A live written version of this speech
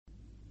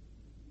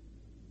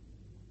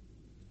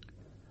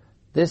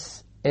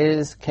This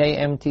is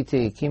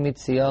KMTT, Ki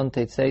Mitzion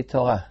Tetzei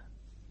Torah.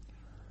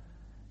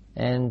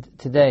 And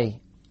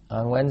today,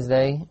 on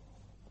Wednesday,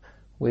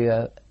 we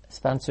are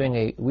sponsoring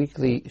a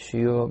weekly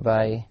shiur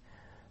by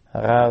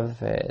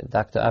Rav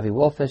Dr. Avi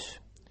Wolfish,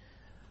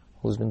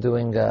 who's been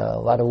doing a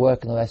lot of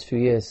work in the last few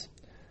years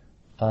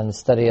on the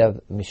study of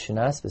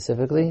Mishnah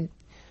specifically,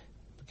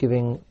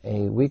 giving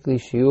a weekly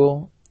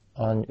shiur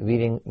on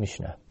reading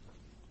Mishnah.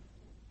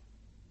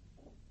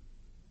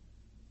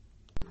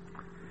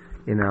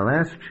 In our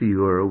last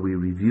shiur, we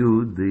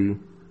reviewed the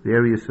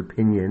various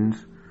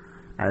opinions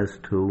as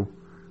to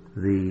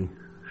the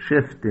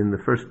shift in the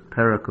first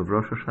parak of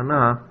Rosh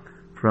Hashanah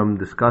from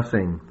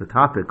discussing the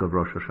topic of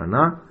Rosh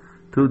Hashanah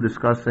to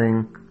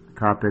discussing the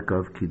topic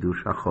of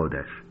Kiddush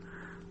HaChodesh.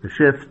 The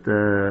shift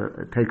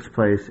takes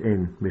place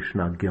in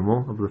Mishnah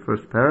Gimel of the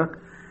first parak,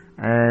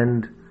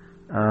 and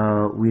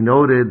we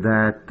noted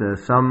that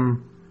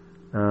some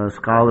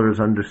scholars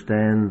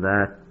understand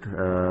that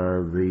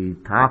the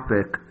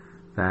topic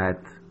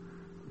that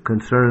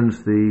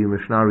concerns the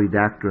Mishnah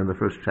redactor in the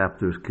first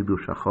chapter is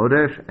Kiddush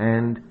HaChodesh,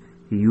 and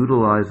he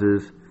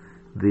utilizes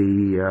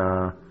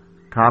the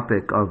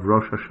topic of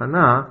Rosh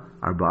Hashanah,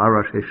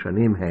 Arba'a Rashi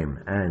Shanim Heim,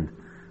 and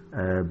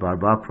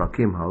Barba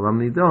Prakim Halam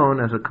Nidon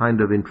as a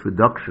kind of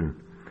introduction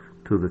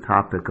to the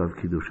topic of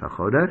Kiddush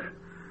HaChodesh.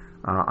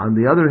 On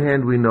the other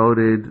hand, we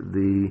noted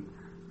the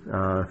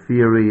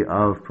theory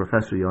of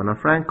Professor Yonah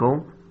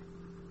Frankel,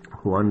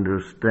 who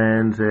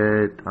understands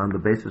it on the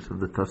basis of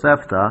the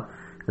Tosefta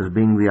as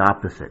being the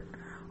opposite,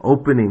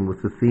 opening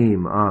with the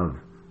theme of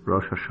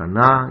Rosh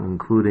Hashanah,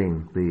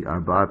 including the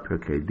Arba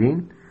Pirkei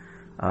Din.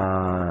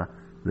 The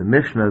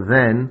Mishnah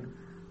then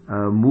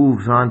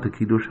moves on to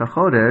Kiddush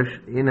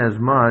HaChodesh in as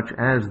much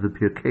as the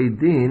Pirkei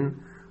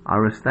Din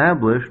are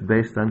established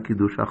based on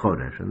Kiddush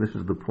HaChodesh. And this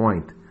is the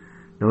point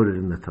noted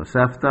in the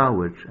Tosefta,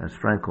 which, as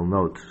Frankel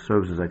notes,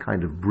 serves as a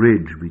kind of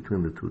bridge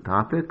between the two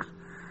topics,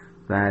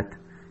 that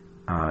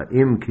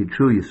Im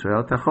Kiddu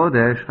Yisrael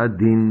Techodesh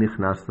Hadin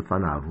Nichnas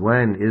Lefanav.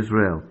 When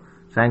Israel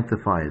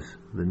sanctifies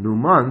the new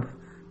month,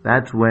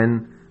 that's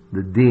when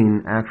the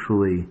din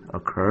actually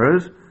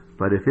occurs.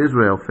 But if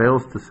Israel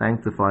fails to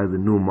sanctify the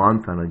new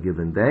month on a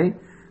given day,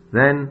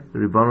 then the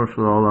Ribbono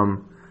Shel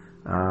Olam,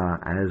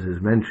 as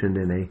is mentioned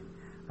in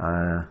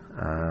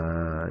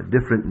a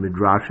different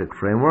midrashic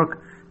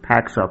framework,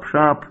 packs up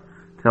shop,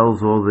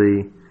 tells all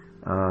the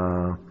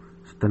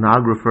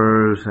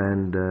stenographers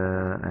and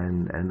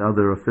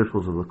other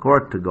officials of the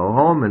court to go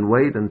home and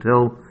wait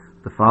until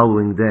the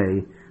following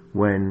day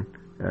when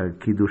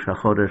Kiddush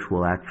HaChodesh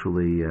will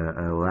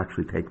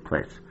actually take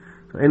place.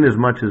 So, in as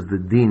much as the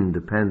din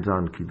depends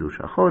on Kiddush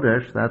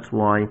HaChodesh, that's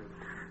why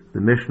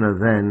the Mishnah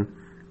then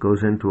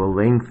goes into a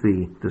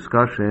lengthy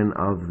discussion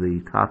of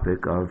the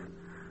topic of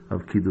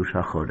Kiddush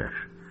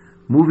HaChodesh.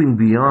 Moving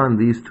beyond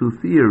these two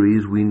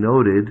theories, we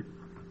noted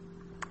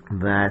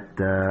that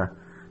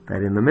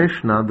in the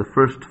Mishnah, the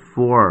first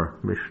four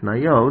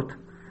Mishnayot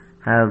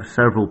have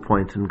several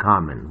points in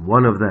common.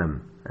 One of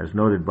them, as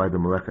noted by the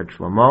Melechet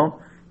Shlomo,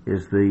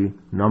 is the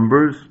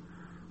numbers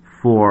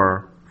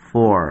 4,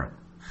 4,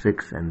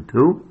 6, and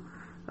 2.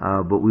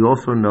 But we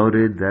also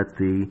noted that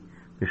the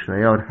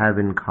Mishnayot have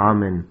in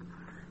common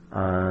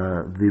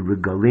the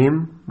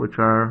Regalim, which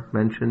are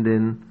mentioned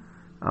in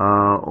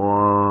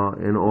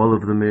all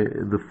of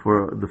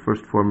the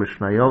first four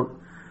Mishnayot,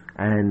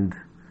 and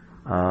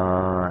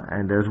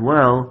as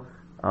well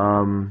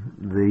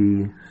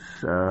the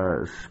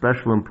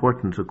special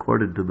importance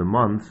accorded to the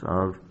months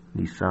of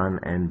Nisan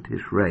and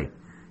Tishrei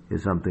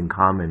is something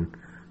common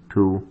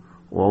to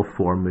all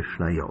four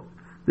Mishnayot.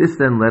 This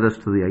then led us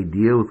to the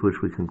idea with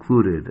which we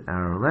concluded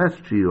our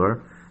last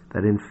shiur,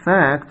 that in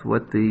fact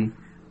what the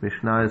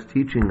Mishnah is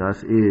teaching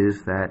us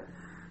is that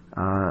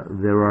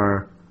there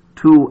are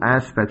two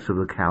aspects of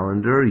the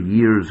calendar,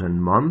 years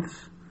and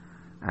months,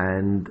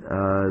 and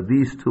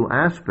these two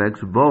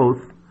aspects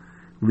both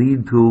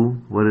lead to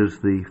what is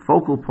the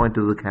focal point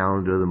of the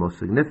calendar, the most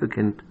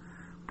significant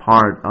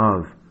part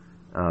of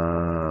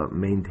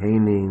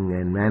maintaining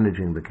and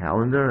managing the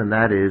calendar, and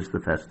that is the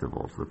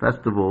festivals. The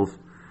festivals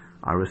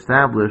are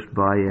established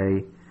by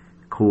a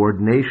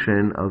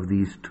coordination of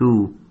these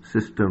two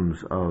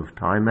systems of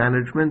time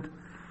management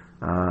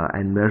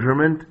and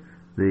measurement,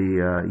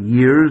 the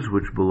years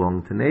which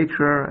belong to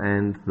nature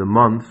and the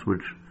months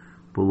which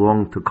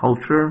belong to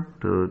culture,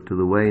 to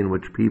the way in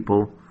which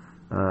people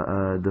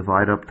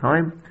divide up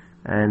time,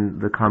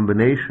 and the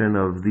combination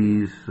of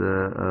these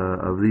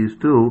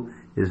two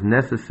is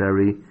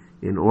necessary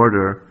in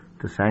order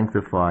to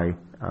sanctify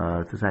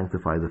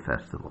the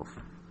festivals.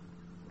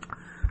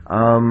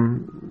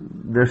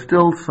 There's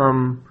still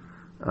some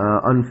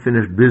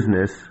unfinished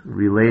business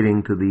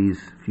relating to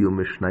these few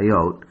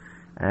Mishnayot,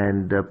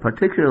 and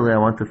particularly I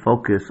want to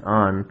focus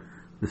on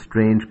the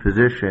strange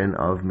position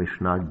of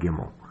Mishnah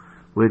Gimel,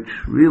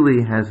 which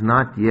really has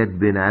not yet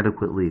been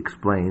adequately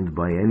explained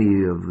by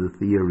any of the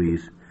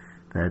theories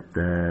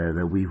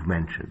that we've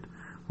mentioned.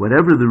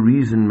 Whatever the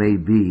reason may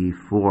be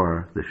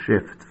for the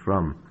shift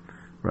from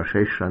Rosh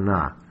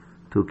Hashanah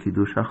to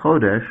Kiddush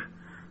HaChodesh,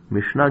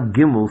 Mishnah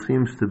Gimel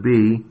seems to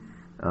be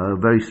a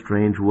very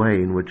strange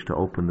way in which to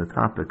open the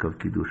topic of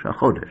Kiddush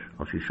HaChodesh.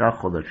 Al Shisha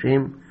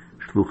Chodashim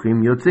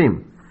Shluchim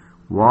Yotzim.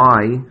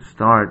 Why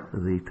start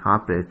the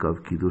topic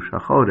of Kiddush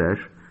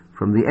HaChodesh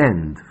from the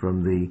end,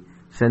 from the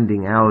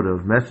sending out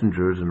of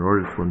messengers in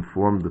order to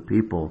inform the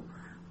people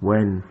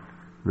when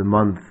the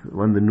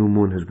new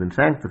moon has been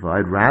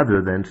sanctified,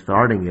 rather than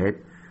starting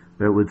it,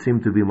 that would seem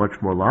to be much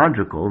more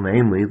logical,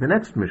 namely the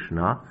next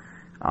Mishnah,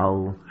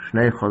 Al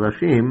Shnei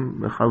Chodashim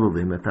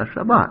Mechalulim et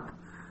HaShabbat.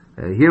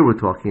 Here we're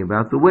talking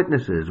about the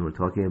witnesses. We're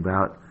talking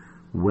about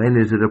when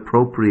is it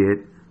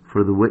appropriate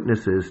for the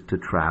witnesses to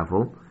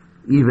travel,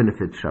 even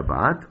if it's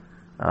Shabbat.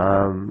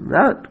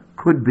 That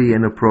could be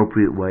an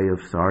appropriate way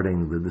of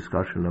starting the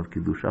discussion of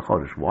Kiddush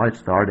HaChodesh. Why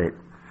start it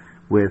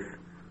with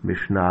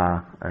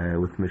Mishnah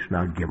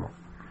Gimel?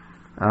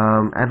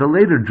 At a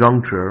later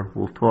juncture,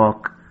 we'll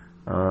talk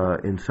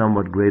in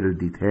somewhat greater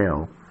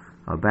detail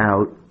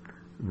about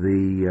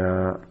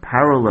the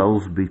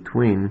parallels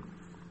between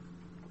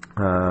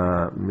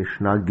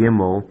Mishnah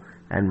Gimel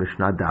and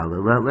Mishnah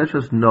Daled. Let's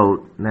just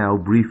note now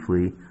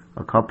briefly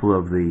a couple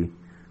of the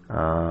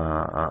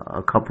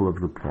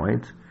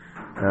points.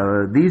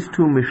 These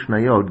two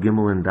Mishnayot,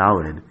 Gimel and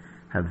Daled,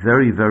 have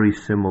very, very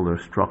similar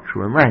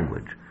structure and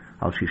language.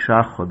 Al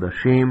Shisha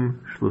Chodashim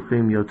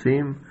Shluchim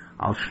Yotzim,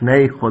 Al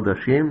Shnei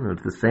Chodashim,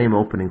 it's the same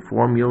opening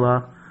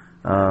formula.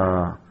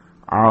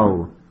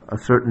 Al a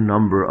certain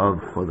number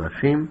of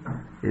Chodashim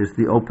is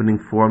the opening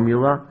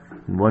formula.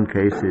 In one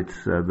case,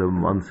 it's the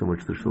months in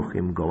which the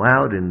Shluchim go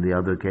out. In the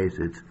other case,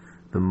 it's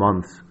the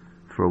months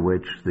for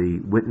which the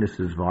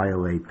witnesses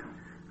violate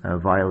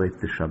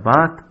the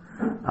Shabbat.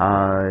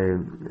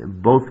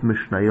 Both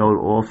Mishnayot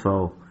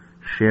also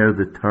share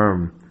the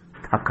term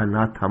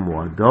Takanat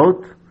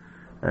HaMuadot,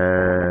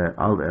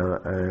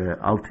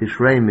 Al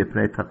Tishrei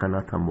Mipnei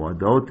Takanat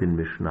HaMuadot in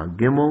Mishnah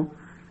Gimel,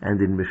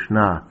 and in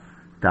Mishnah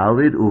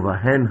Dalid,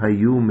 Uvahen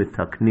Hayu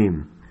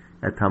Mitaknim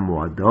et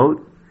HaMuadot.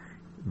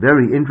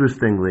 Very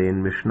interestingly,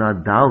 in Mishnah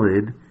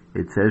Dalid,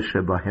 it says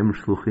Shebahem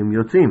Shluchim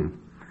Yotzim,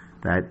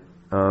 that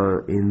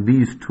in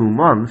these 2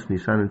 months,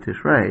 Nisan and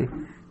Tishrei,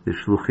 the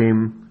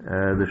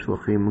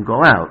Shluchim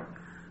go out.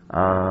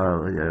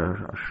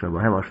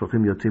 Shebahem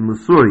Shluchim Yotzim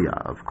L'Surya.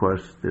 Of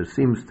course, there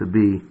seems to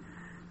be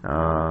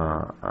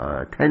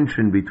a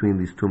tension between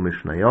these two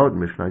Mishnayot.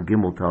 Mishnah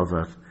Gimel tells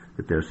us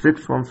that there are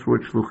 6 months for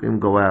which Shluchim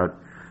go out.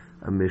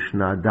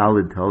 Mishnah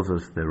Dalid tells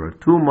us there are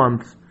 2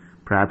 months.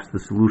 Perhaps the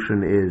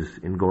solution is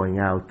in going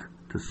out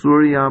to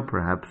Surya.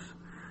 Perhaps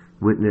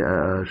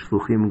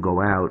Shluchim go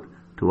out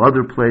to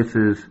other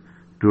places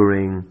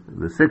during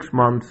the 6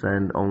 months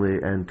and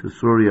to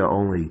Surya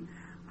only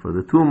for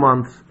the 2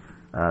 months.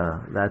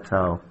 That's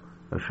how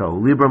Shaul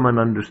Lieberman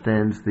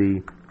understands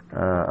the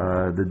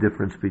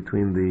difference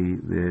between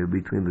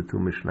the two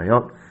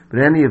Mishnayot. But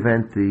in any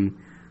event, the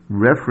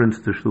reference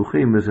to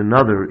Shluchim is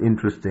another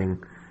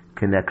interesting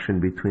connection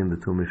between the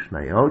two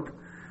Mishnayot.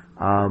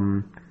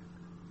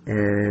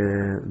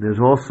 There's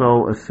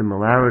also a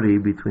similarity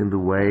between the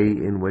way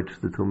in which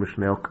the two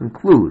Mishnayot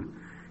conclude.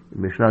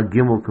 Mishnah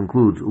Gimel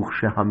concludes,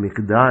 Uchshe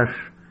HaMikdash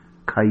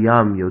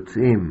Kayam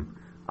Yotzim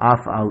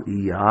Af Al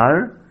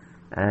Iyar,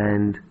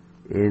 and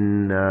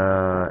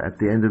at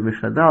the end of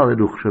Mishnah Daled,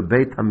 Uchshe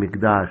Beit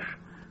HaMikdash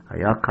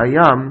Haya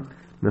Kayam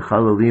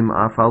Mechalalim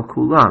Af Al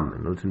Kulam.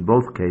 And notes in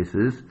both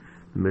cases,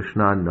 the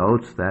Mishnah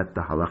notes that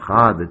the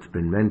halacha that's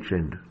been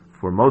mentioned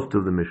for most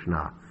of the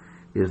Mishnah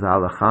is the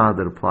halacha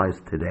that applies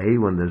today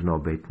when there's no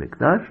Beit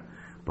Mikdash.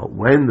 But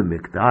when the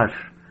Mikdash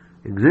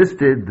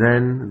existed,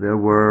 then there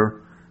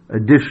were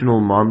additional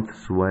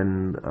months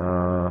when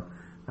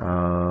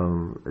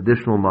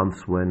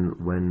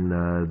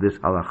this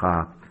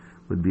halacha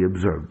would be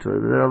observed. So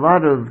there are a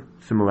lot of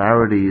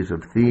similarities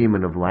of theme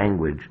and of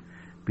language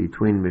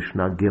between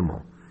Mishnah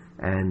Gimel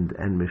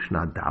and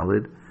Mishnah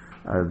Daled.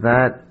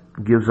 That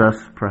gives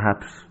us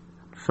perhaps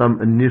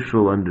some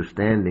initial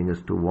understanding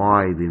as to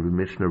why the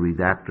Mishnah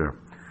redactor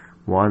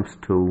wants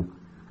to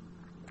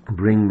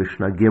bring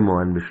Mishnah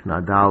Gimel and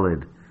Mishnah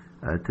Daled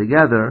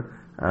together.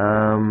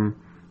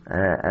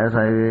 As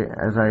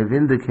I've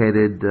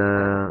indicated,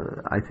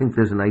 I think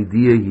there's an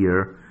idea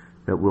here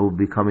that we'll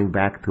be coming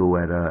back to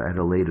at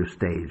a later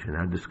stage. In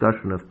our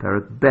discussion of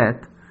Perek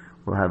Bet,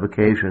 we'll have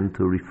occasion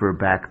to refer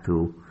back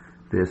to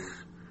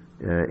this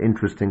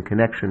interesting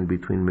connection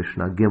between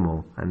Mishnah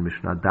Gimel and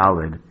Mishnah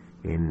Daled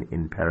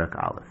in Perek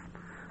Aleph.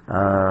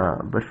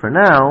 But for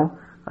now,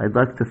 I'd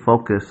like to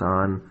focus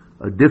on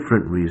a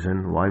different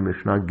reason why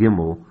Mishnah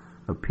Gimel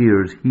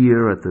appears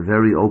here at the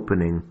very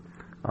opening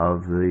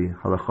of the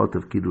halachot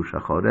of Kiddush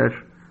HaChodesh,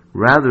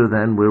 rather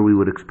than where we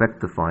would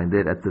expect to find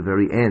it at the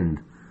very end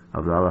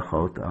of the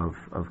halachot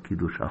of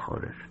Kiddush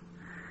HaChodesh.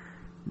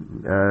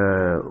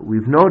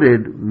 We've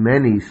noted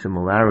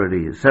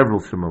several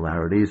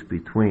similarities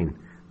between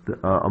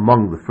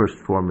among the first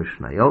 4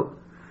 Mishnayot,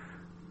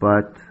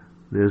 but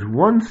there's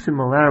one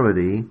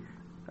similarity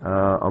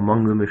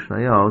among the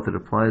Mishnayot that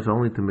applies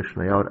only to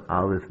Mishnayot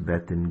Aleph,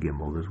 Bet, and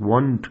Gimel. There's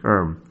one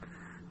term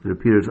that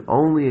appears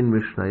only in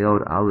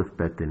Mishnayot Aleph,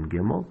 Bet, and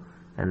Gimel,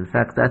 And in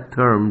fact, that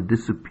term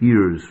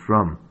disappears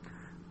from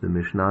the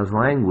Mishnah's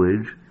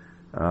language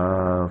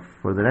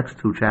for the next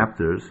two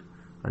chapters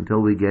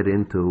until we get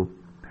into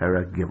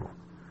Perek Gimel.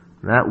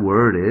 That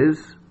word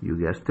is, you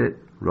guessed it,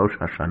 Rosh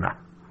Hashanah.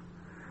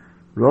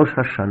 Rosh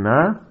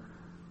Hashanah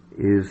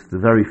is the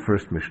very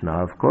first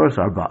Mishnah, of course,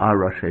 Arba'ah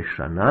Rosh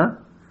Hashanah,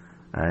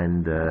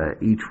 and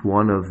each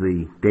one of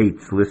the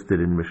dates listed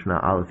in Mishnah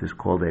Aleph is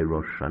called a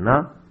Rosh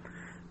Hashanah.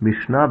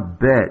 Mishnah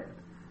Bet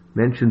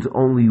mentions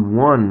only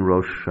one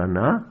Rosh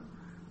Hashanah,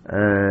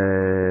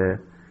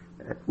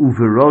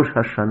 Uverosh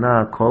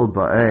Hashanah kol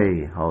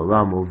ba'ei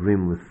ha'olam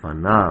ovrim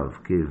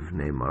lefanav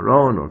kivnei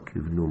maron or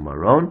kivnu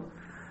maron.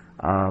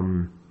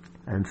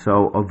 And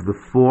so of the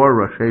four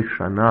Rosh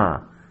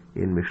Hashanah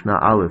in Mishnah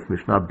Aleph,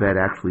 Mishnah Bet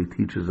actually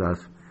teaches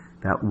us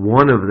that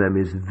one of them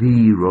is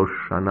the Rosh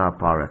Hashanah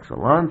par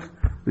excellence.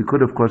 We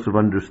could, of course, have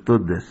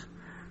understood this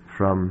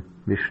from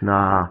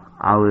Mishnah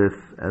Aleph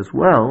as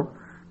well,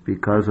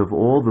 because of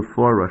all the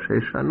four Rosh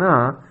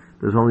Hashanah,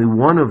 there's only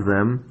one of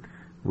them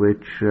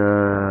which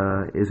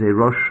is a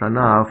Rosh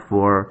Hashanah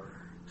for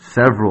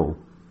several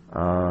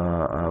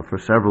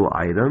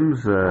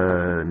items.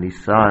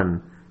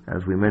 Nisan,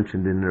 as we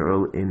mentioned in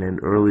an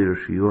earlier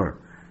shiur,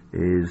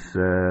 is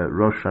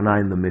Rosh Hashanah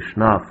in the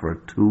Mishnah for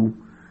two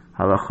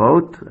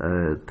halachot.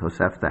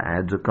 Tosefta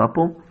adds a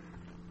couple.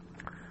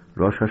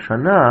 Rosh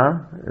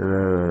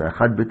Hashanah,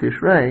 Echad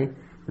B'Tishrei,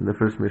 in the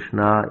first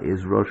Mishnah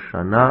is Rosh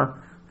Hashanah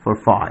for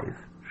five.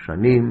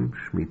 Shanim,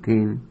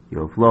 Shmitin,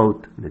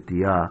 Yovlot,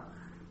 Netiyah,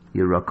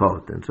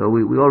 Yirakot. And so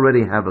we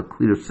already have a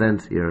clear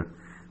sense here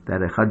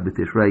that Echad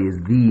B'Tishrei is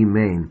the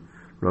main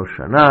Rosh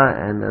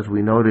Hashanah, and as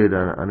we noted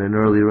on an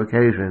earlier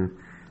occasion,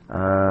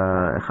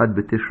 Echad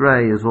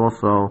B'Tishrei is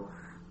also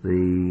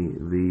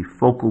the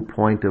focal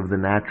point of the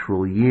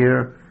natural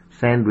year,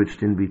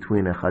 sandwiched in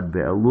between Echad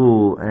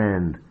Be'elul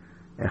and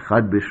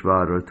Echad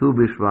B'Shvat or Tu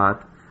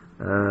B'Shvat.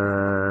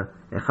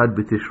 Echad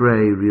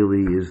B'Tishrei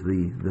really is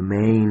the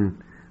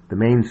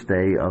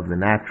mainstay of the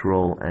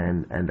natural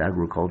and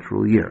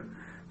agricultural year.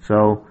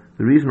 So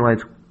the reason why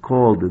it's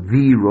called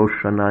the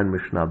Rosh Hashanah in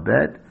Mishnah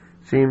Bet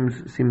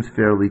seems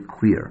fairly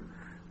clear.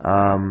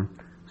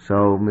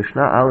 So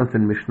Mishnah Aleph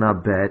and Mishnah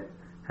Bet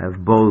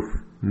have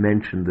both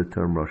mentioned the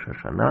term Rosh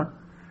Hashanah,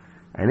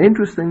 and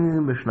interestingly,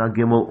 Mishnah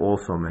Gimel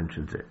also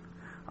mentions it.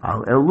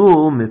 Al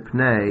Elul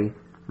Mipnei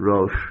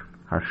Rosh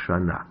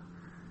Hashanah.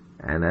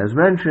 And as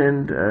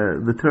mentioned,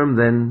 the term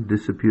then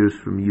disappears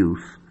from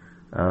use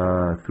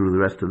through the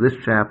rest of this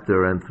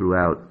chapter and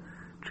throughout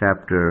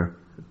chapter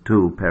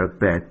 2, Perek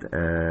Bet,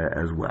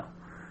 as well.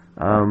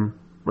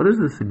 What is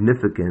the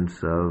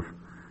significance of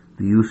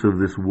the use of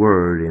this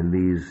word in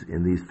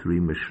these three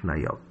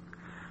Mishnayot?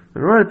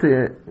 In order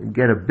to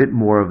get a bit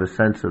more of a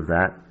sense of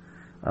that,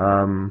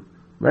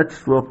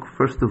 let's look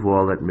first of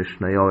all at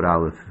Mishnayot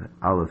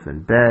Aleph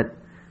and Bet,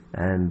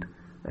 and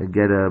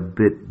get a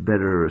bit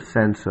better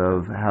sense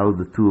of how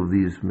the two of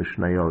these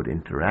Mishnayot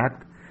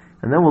interact.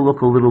 And then we'll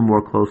look a little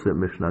more closely at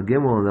Mishnah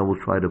Gimel, and then we'll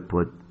try to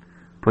put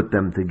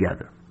them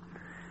together.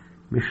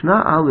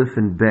 Mishnah Aleph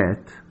and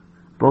Bet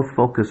both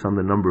focus on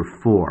the number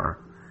 4.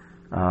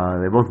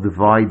 They both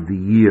divide the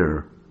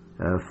year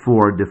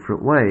 4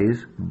 different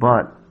ways,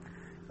 but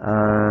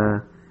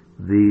the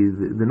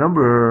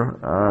number,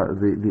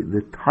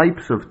 the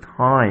types of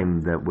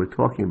time that we're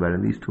talking about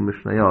in these two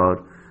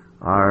Mishnayot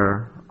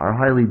are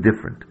highly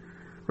different.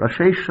 Rosh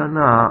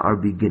Hashanah are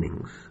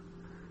beginnings.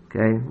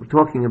 Okay, we're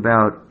talking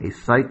about a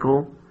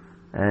cycle,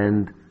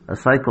 and a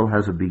cycle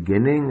has a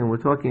beginning, and we're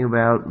talking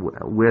about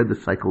where the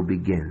cycle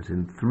begins.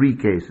 In 3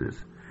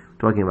 cases,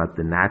 we're talking about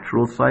the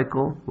natural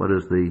cycle. What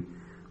is the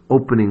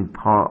opening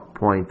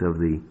point of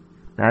the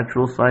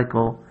natural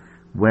cycle?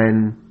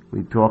 When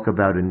we talk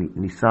about a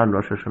Nisan,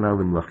 Rosh Hashanah,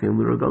 Limlachim,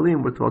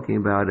 L'Regalim, we're talking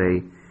about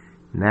a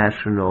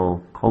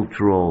national,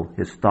 cultural,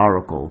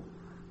 historical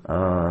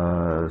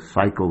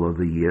cycle of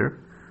the year.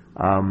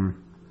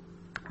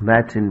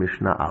 That's in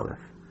Mishnah Aleph.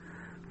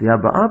 The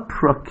Arba'ah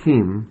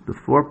Prakim, the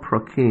 4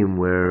 Prakim,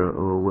 where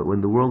when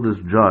the world is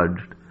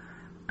judged,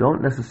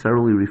 don't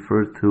necessarily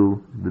refer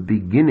to the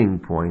beginning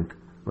point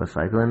of a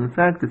cycle. And in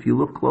fact, if you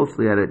look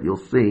closely at it, you'll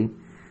see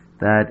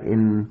that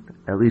in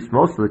at least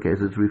most of the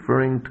cases, it's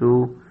referring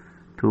to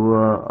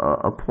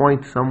a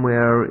point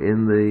somewhere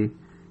in the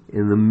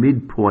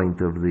midpoint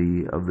of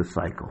the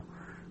cycle.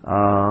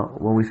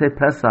 When we say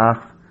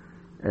Pesach,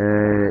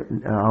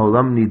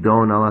 Ha'olam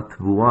Nidon ala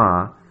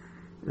Tvuah,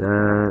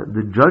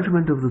 the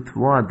judgment of the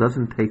Tvuah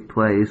doesn't take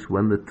place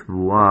when the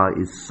Tvuah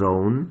is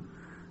sown,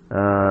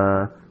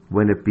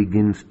 when it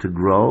begins to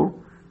grow.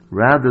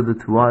 Rather, the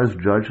Tvuah is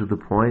judged at the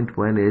point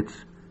when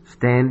it's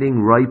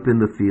standing ripe in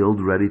the field,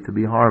 ready to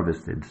be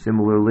harvested.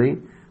 Similarly,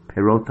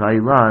 Perot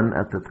Hailan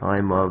at the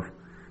time of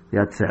the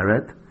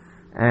Atzeret.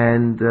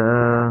 And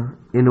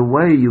in a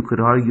way, you could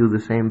argue the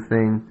same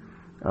thing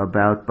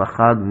about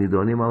Bachag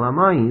Nidonim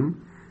Alamayim.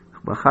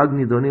 Bachag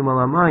Nidonim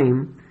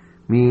Alamayim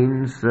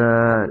means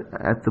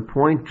at the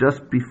point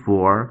just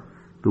before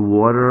the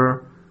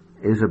water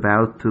is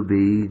about to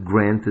be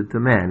granted to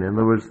man. In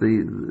other words,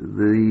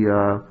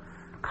 the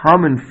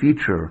common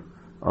feature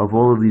of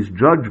all of these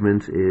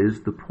judgments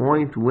is the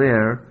point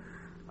where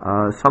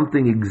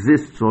something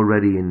exists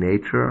already in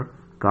nature.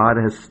 God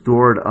has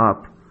stored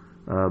up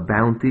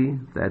bounty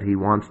that He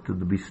wants to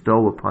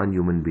bestow upon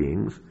human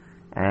beings,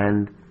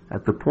 and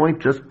at the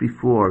point just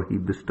before He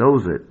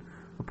bestows it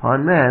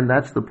upon man,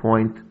 that's the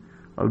point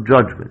of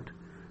judgment.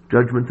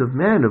 Judgment of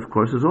man, of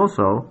course, is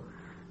also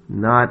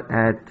not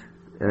at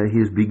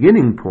his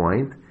beginning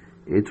point.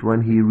 It's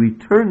when he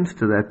returns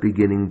to that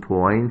beginning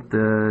point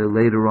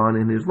later on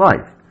in his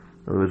life.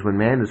 In other words, when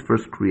man is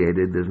first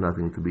created, there's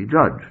nothing to be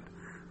judged.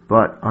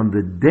 But on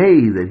the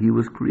day that he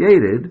was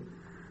created,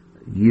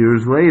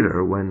 years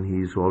later, when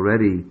he's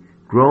already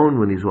grown,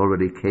 when he's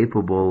already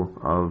capable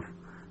of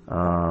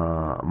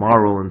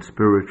moral and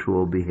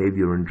spiritual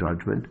behavior and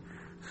judgment,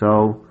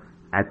 so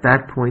at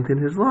that point in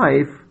his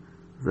life,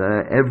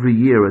 every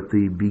year at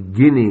the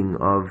beginning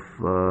of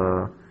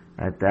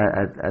at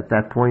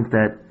that point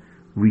that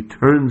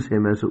returns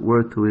him, as it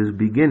were, to his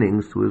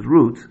beginnings, to his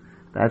roots,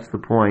 that's the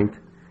point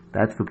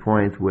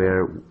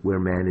where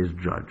man is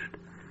judged.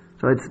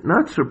 So it's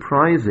not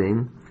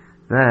surprising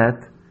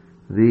that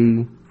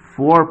the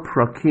 4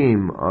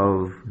 prakim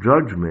of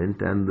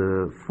judgment and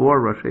the 4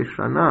 Rosh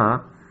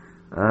Hashanah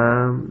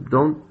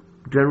don't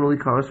generally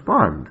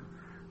correspond.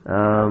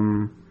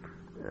 Echad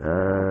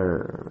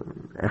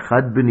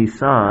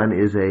B'Nisan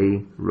is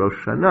a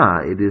Rosh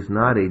Hashanah. It is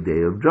not a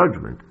day of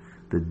judgment.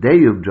 The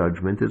day of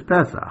judgment is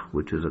Pesach,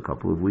 which is a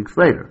couple of weeks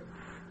later.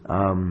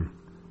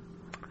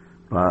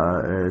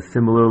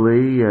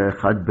 Similarly,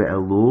 Chad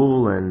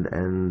Be'elul and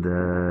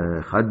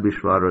Chad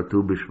Bishvat or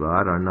Tu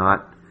Bishvat are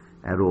not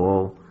at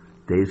all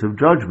days of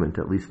judgment,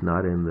 at least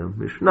not in the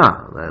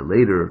Mishnah.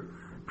 Later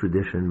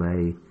tradition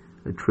may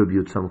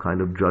attribute some kind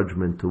of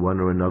judgment to one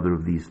or another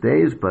of these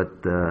days,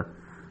 but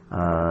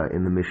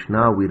in the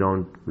Mishnah we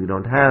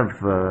don't have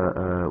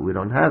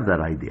that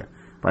idea.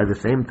 By the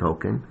same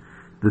token,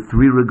 the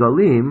 3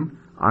 regalim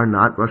are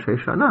not Rosh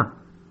Hashanah.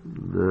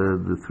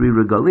 The 3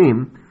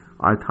 regalim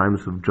are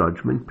times of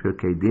judgment,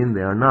 Pirkei Din.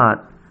 They are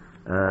not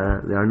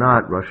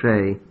Rosh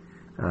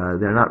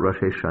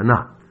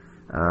Hashanah.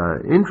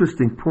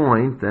 Interesting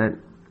point that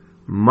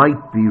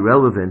might be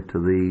relevant to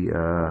the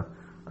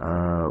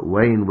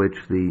way in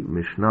which the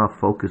Mishnah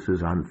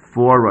focuses on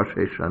 4 Rosh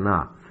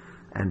Hashanah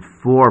and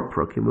 4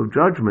 prakim of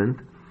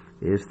judgment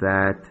is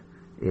that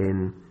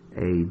in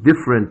a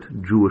different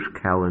Jewish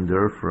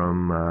calendar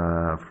from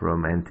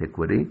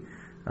antiquity,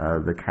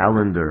 the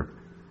calendar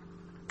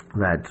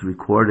that's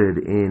recorded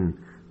in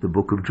the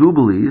Book of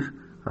Jubilees,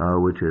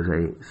 which is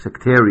a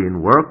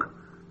sectarian work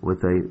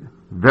with a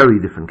very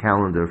different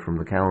calendar from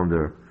the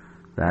calendar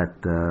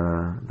that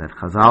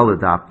Chazal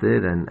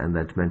adopted and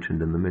that's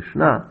mentioned in the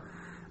Mishnah.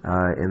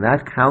 In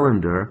that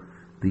calendar,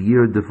 the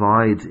year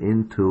divides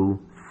into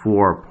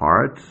 4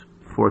 parts,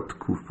 4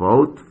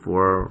 tkufot,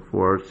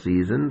 4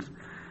 seasons,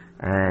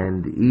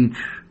 and each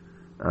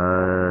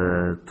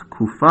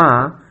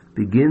tkufa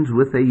begins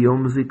with a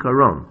Yom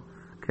Zikaron.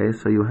 Okay,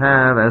 so you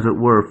have, as it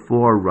were,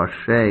 4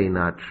 Rashi,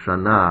 not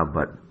Shana,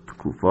 but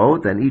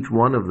tkufot, and each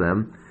one of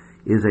them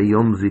is a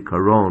Yom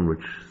Zikaron,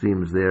 which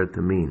seems there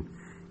to mean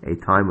a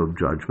time of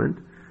judgment.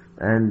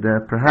 And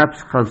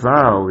perhaps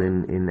Chazal,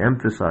 in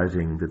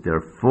emphasizing that there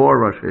are 4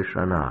 Rosh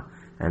Hashanah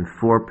and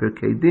 4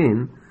 Pirkei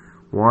Din,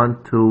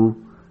 want to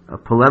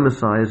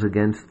polemicize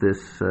against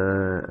this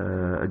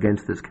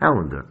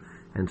calendar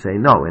and say,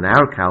 no, in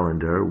our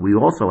calendar we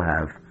also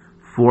have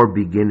 4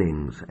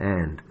 beginnings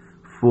and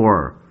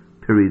 4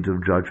 periods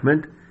of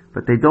judgment,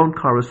 but they don't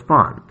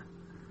correspond.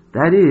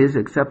 That is,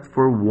 except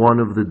for one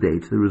of the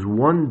dates. There is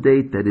one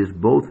date that is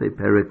both a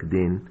Perek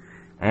Din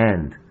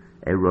and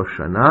a Rosh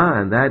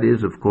Hashanah, and that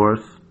is, of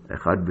course,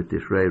 Echad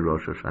B'Tishrei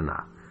Rosh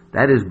Hashanah.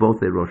 That is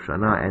both a Rosh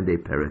Hashanah and a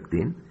Perek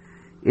Din.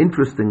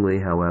 Interestingly,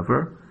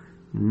 however,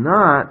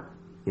 not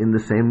in the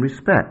same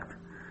respect.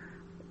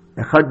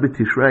 Echad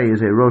B'Tishrei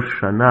is a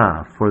Rosh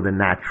Hashanah for the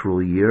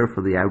natural year,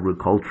 for the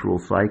agricultural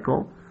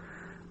cycle.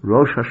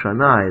 Rosh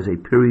Hashanah is a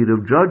period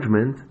of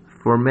judgment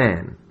for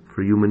man,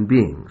 for human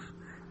beings.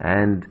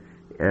 And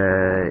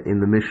in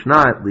the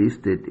Mishnah, at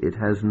least, it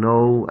has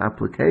no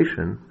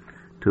application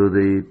to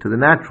the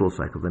natural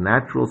cycle. The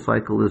natural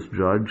cycle is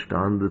judged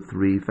on the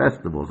 3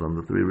 festivals, on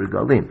the 3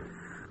 regalim.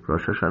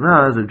 Rosh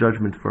Hashanah is a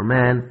judgment for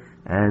man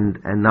and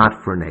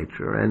not for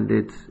nature. And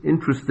it's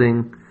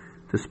interesting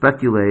to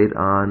speculate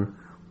on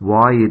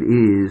why it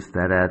is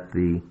that at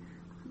the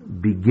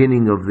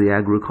beginning of the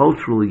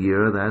agricultural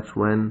year, that's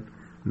when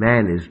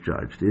man is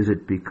judged. Is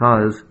it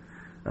because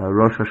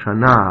Rosh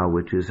Hashanah,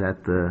 which is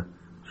at the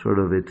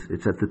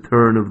it's at the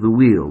turn of the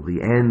wheel,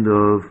 the end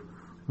of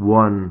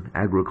one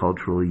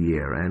agricultural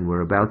year, and we're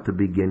about to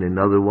begin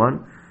another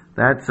one?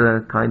 That's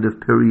a kind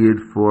of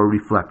period for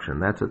reflection.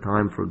 That's a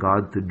time for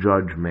God to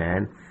judge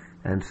man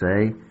and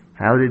say,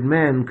 how did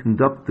man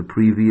conduct the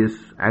previous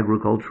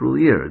agricultural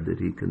year? Did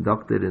he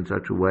conduct it in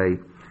such a way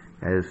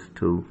as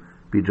to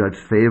be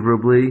judged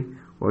favorably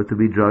or to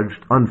be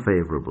judged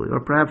unfavorably? Or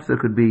perhaps there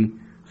could be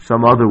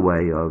some other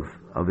way of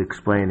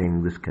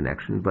explaining this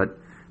connection. But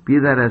be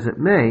that as it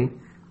may,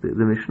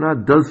 the Mishnah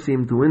does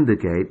seem to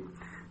indicate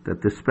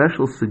that the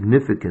special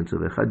significance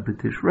of Echad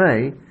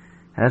B'Tishrei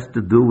has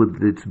to do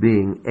with its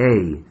being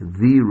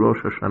the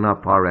Rosh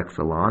Hashanah par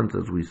excellence,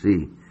 as we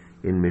see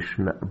in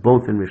Mishnah,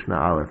 both in Mishnah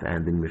Aleph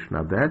and in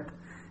Mishnah Bet,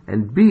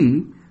 and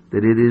B,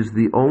 that it is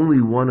the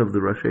only one of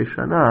the Rosh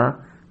Hashanah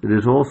that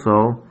is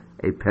also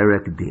a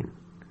Perek Din.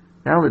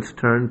 Now let's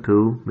turn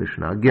to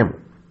Mishnah Gimel.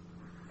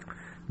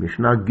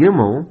 Mishnah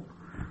Gimel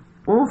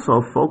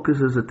also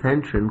focuses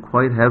attention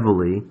quite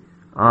heavily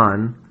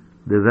on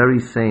the very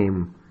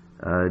same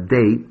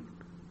date,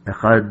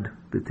 Echad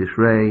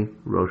B'Tishrei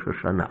Rosh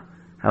Hashanah.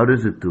 How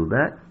does it do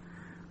that?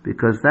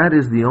 Because that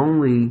is the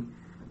only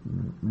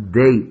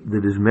date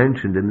that is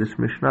mentioned in this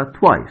Mishnah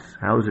twice.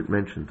 How is it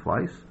mentioned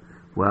twice?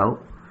 Well,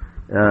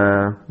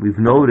 we've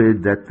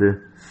noted that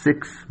the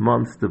 6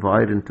 months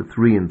divide into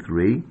 3 and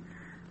 3.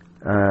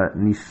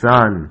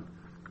 Nisan,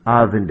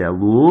 Av, and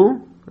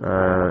Elul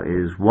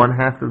is one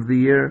half of the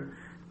year.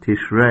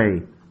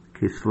 Tishrei,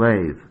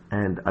 Kislev,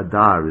 and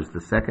Adar is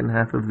the second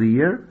half of the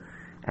year.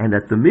 And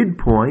at the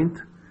midpoint,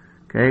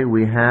 okay,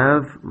 we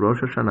have Rosh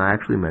Hashanah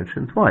actually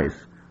mentioned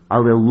twice.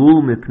 Al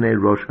Elul mipnei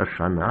Rosh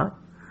Hashanah,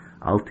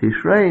 Al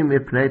Tishrei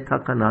mipnei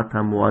Takanat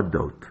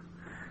HaMuadot.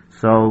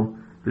 So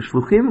the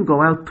Shluchim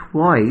go out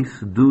twice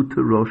due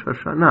to Rosh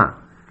Hashanah.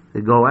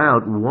 They go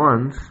out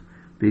once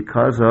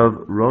because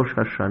of Rosh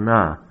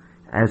Hashanah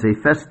as a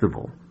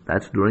festival.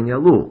 That's during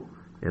Elul.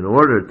 In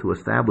order to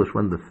establish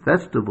when the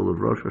festival of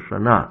Rosh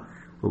Hashanah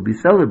will be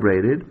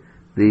celebrated,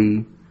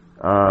 the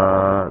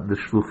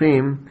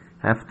Shluchim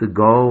have to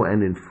go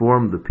and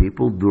inform the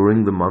people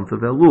during the month of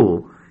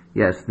Elul.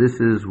 Yes, this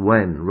is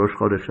when Rosh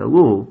Chodesh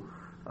Elul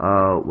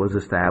was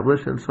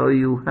established, and so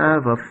you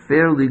have a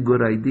fairly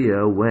good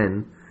idea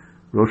when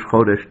Rosh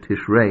Chodesh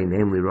Tishrei,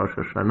 namely Rosh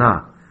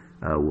Hashanah,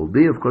 will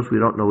be. Of course, we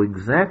don't know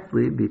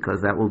exactly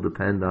because that will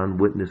depend on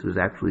witnesses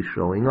actually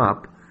showing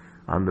up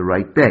on the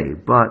right day.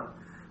 But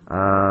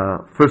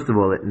first of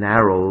all, it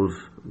narrows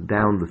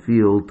down the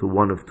field to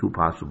one of 2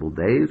 possible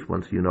days.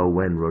 Once you know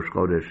when Rosh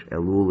Chodesh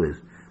Elul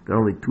is, there are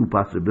only 2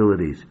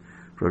 possibilities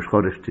for Rosh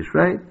Chodesh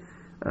Tishrei.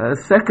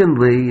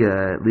 Secondly,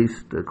 at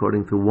least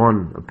according to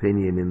one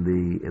opinion in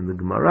the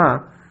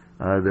Gemara,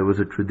 there was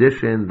a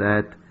tradition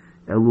that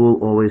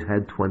Elul always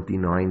had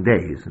 29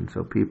 days, and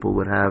so people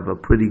would have a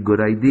pretty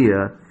good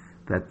idea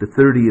that the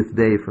 30th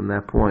day from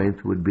that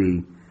point would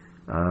be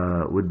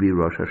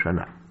Rosh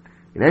Hashanah.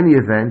 In any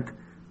event,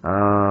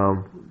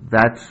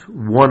 that's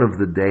one of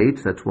the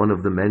dates, that's one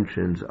of the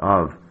mentions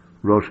of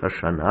Rosh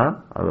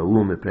Hashanah,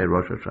 Elul mipnei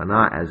Rosh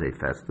Hashanah as a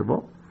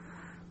festival.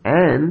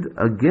 And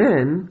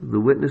again, the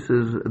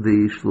witnesses,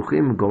 the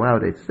Shluchim go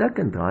out a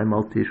second time,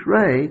 Al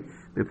Tishrei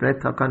mipnei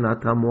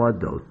Takanat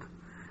HaMuadot.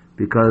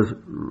 Because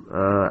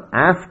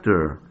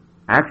after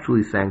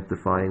actually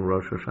sanctifying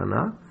Rosh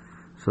Hashanah,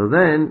 so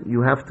then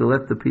you have to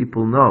let the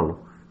people know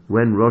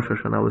when Rosh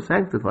Hashanah was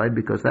sanctified,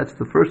 because that's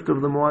the first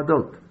of the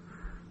Muadot.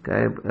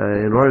 Okay,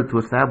 in order to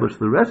establish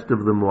the rest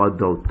of the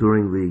Muadot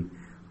during the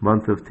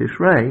month of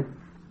Tishrei,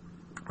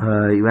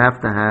 you have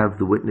to have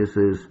the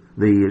witnesses,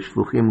 the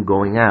Shluchim,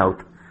 going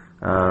out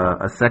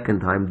a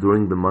second time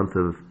during the month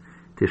of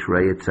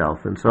Tishrei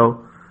itself. And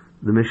so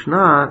the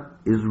Mishnah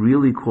is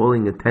really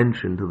calling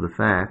attention to the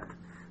fact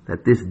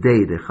that this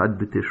date, Echad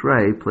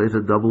B'Tishrei, plays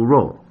a double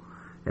role.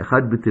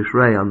 Echad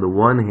B'Tishrei, on the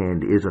one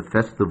hand, is a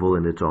festival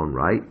in its own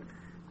right,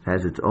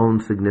 has its own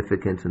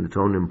significance and its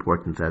own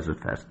importance as a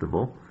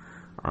festival.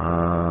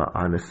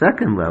 On a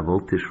second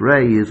level,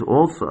 Tishrei is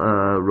also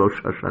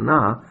Rosh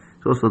Hashanah.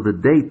 It's also the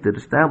date that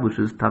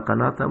establishes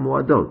Takanat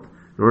HaMuadot.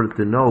 In order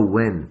to know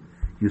when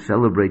you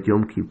celebrate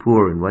Yom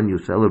Kippur and when you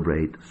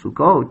celebrate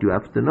Sukkot, you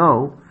have to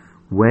know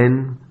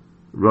when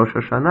Rosh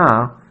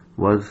Hashanah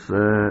was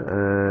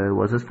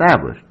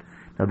established.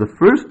 Now, the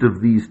first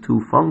of these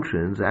 2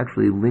 functions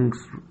actually links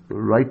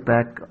right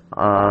back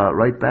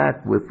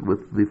with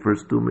the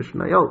first 2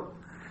 Mishnayot.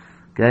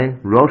 Okay,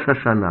 Rosh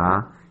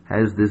Hashanah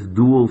has this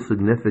dual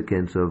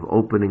significance of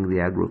opening the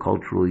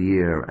agricultural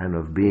year and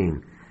of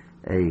being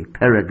a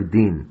Perek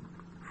Din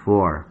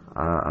for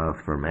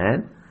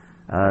man.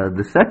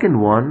 The second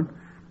one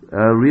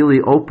really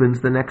opens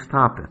the next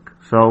topic.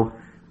 So,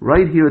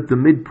 right here at the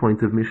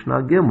midpoint of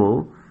Mishnah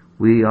Gimel,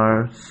 we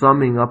are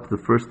summing up the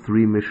first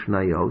 3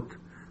 Mishnayot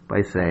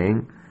by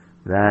saying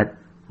that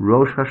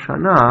Rosh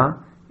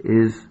Hashanah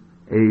is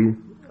a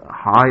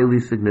highly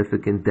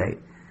significant day,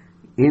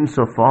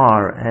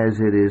 insofar as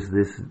it is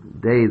this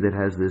day that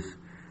has this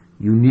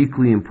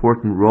uniquely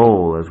important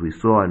role, as we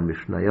saw in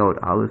Mishnayot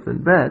Aleph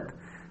and Bet.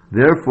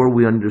 Therefore,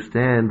 we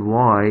understand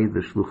why the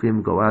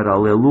Shluchim go out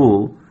Al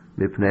Elul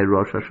mipnei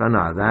Rosh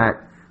Hashanah.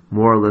 That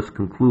more or less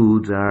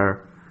concludes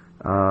the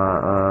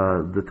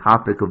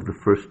topic of the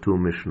first 2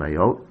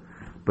 Mishnayot.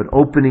 But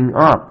opening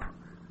up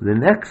the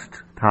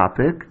next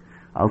topic,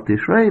 Al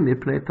Tishrei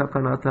mipnei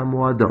Takanat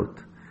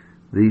HaMuadot.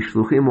 The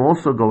Shluchim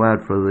also go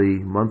out for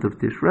the month of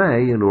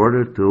Tishrei in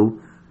order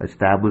to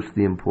establish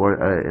the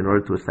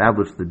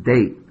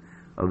date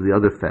of the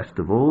other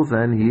festivals,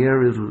 and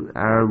here is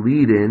our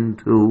lead-in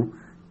to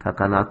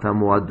Takanat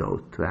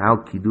HaMuadot, to how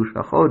Kiddush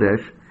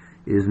HaChodesh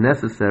is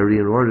necessary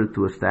in order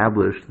to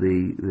establish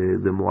the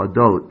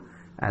muadot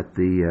at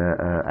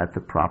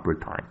the proper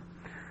time.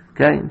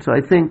 Okay, so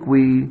I think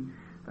we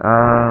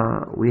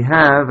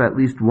have at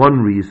least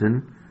one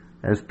reason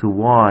as to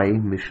why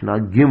Mishnah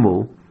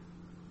Gimel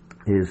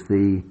is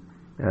the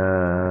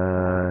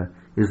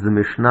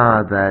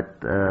Mishnah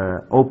that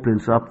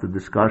opens up the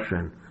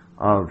discussion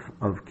of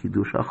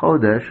Kiddush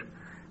HaChodesh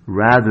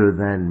rather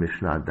than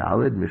Mishnah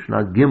Daled.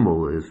 Mishnah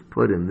Gimel is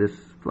put in this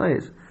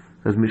place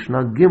because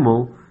Mishnah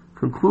Gimel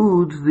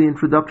concludes the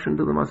introduction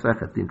to the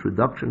Masechet. The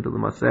introduction to the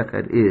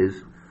Masechet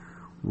is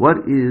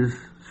what is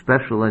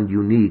special and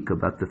unique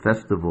about the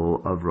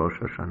festival of Rosh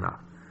Hashanah.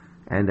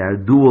 And our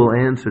dual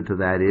answer to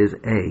that is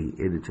A,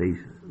 it's a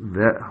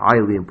very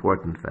highly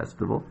important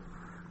festival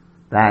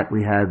that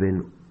we have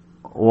in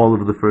all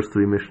of the first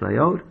three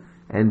Mishnayot,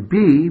 and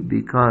B,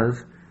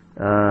 because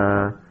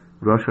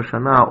Rosh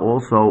Hashanah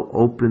also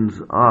opens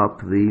up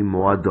the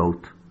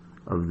Moadot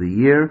of the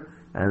year,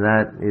 and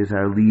that is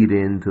our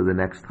lead-in to the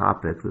next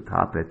topic, the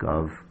topic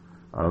of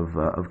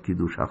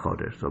Kiddush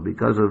HaChodesh. So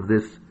because of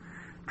this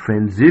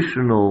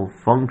transitional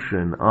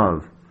function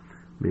of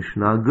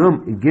Mishnah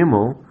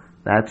Gimel,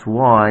 that's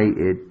why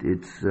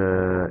it's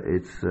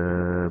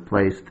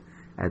placed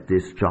at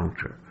this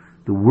juncture.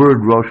 The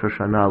word Rosh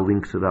Hashanah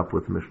links it up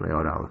with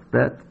Mishnayot Aleph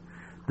Bet.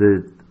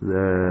 The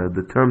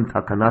term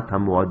Takanat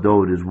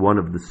HaMuadot is one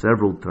of the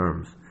several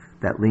terms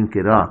that link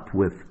it up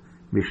with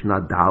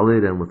Mishnah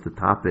Daled and with the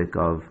topic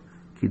of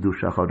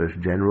Kiddush HaChodesh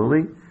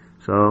generally.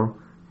 So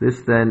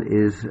this then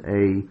is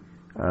a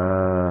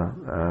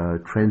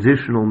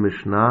transitional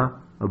Mishnah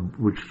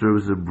which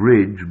serves a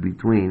bridge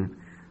between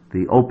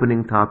the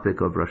opening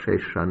topic of Rosh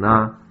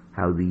Hashanah,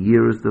 how the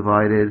year is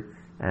divided,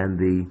 and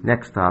the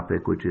next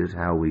topic, which is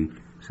how we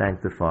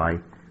sanctify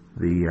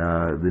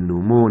the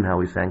new moon, how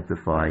we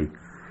sanctify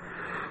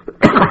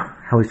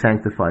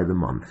the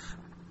months,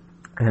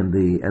 and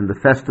the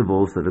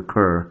festivals that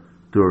occur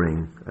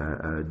during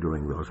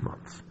those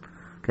months.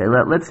 Okay,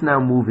 let's now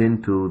move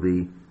into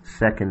the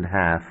second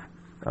half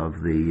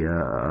of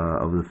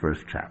the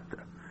first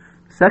chapter.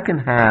 Second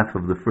half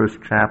of the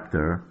first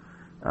chapter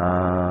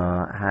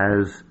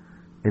has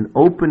an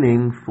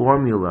opening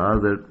formula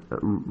that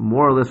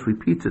more or less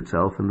repeats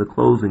itself in the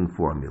closing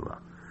formula.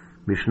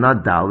 Mishnah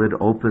Daled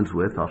opens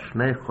with Al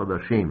Shnei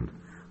Chodashim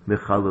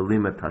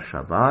Mechalalim et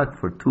HaShabbat.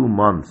 For 2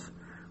 months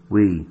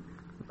we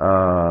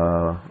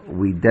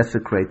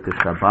desecrate the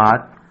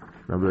Shabbat.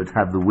 In other words,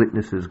 have the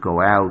witnesses go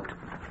out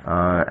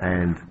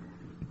and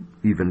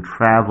even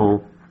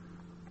travel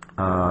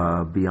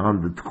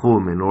beyond the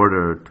Tchum in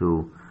order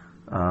to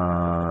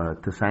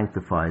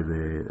sanctify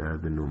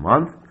the new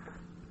month.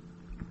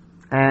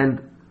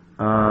 And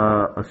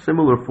a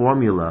similar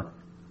formula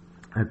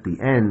at the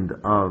end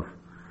of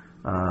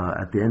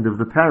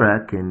the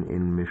parak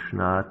in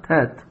Mishnah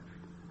Tet,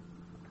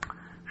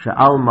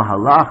 Sha'al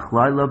mahalach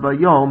laila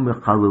bayom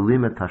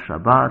mechalilim et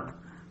hashabat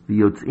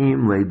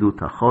v'yotzim leidut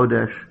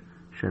hachodesh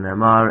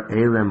shenemar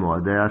ele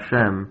moadei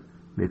Hashem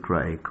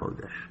mikra'ei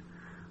kodesh.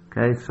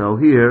 Okay, so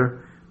here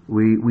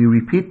we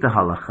repeat the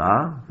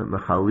halacha, the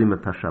mechalilim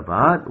et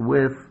hashabat,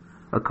 with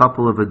a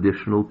couple of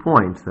additional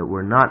points that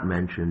were not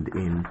mentioned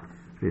in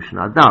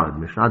Mishnah Daled.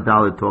 Mishnah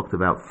Daled talked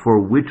about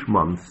for which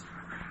months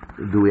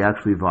do we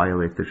actually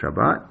violate the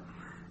Shabbat,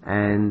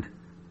 and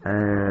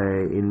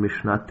in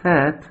Mishnah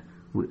Tet,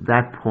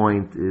 that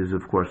point is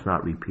of course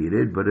not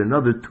repeated, but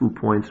another 2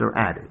 points are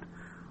added.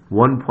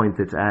 One point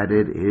that's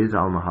added is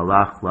Al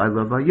Mahalach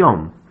Laila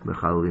Vayom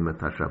Mechalalim et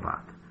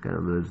HaShabbat. In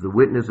other words, the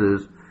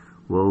witnesses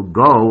will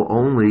go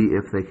only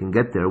if they can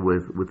get there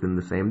within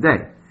the same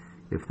day.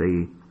 If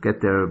they get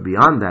there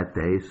beyond that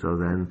day, so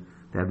then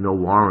they have no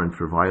warrant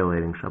for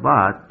violating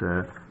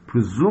Shabbat,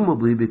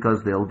 presumably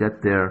because they'll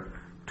get there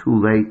too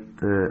late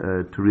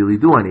to really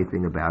do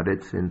anything about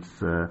it,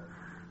 since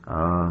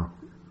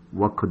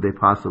what could they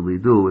possibly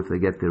do if they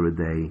get there a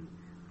day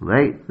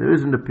late? There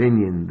is an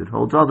opinion that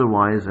holds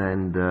otherwise,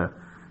 and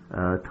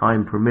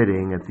time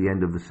permitting, at the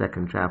end of the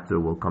second chapter,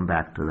 we'll come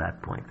back to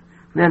that point.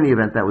 In any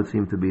event, that would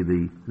seem to be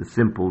the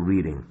simple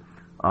reading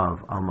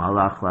of Al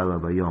Malach Laila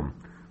Vayom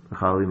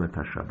Mechalalim et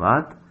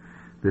HaShabbat.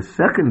 The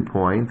second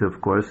point, of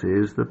course,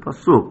 is the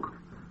pasuk.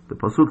 The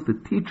pasuk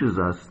that teaches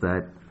us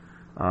that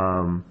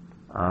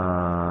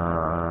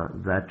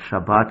that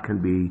Shabbat can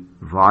be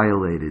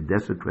violated,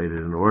 desecrated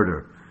in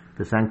order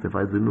to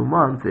sanctify the new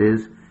month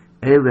is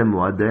Ele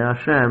Moadei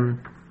Hashem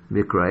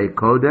Mikra'ei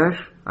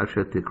Kodesh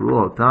Asher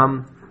Tikru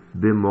Otam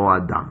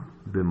B'Moadam.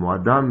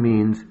 B'Moadam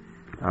means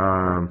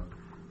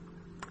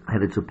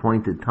at its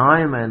appointed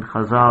time, and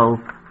Chazal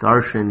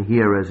darshan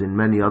here, as in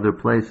many other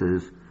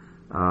places,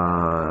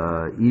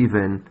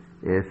 even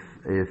if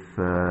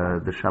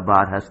the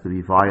Shabbat has to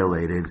be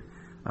violated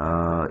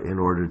in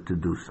order to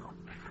do so.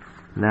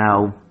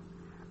 Now,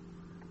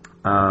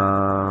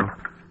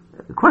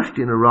 the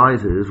question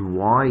arises: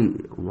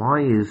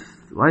 why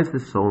is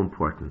this so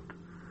important?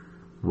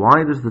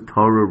 Why does the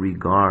Torah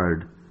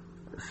regard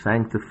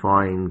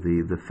sanctifying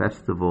the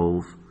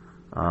festivals,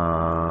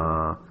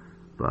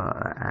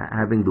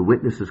 having the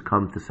witnesses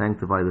come to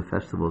sanctify the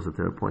festivals at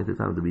their appointed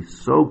time to be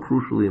so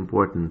crucially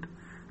important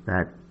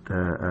that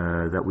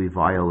we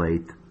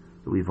violate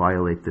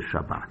the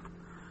Shabbat.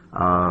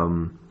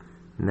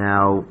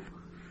 Now,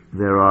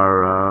 there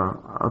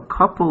are a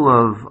couple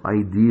of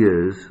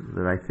ideas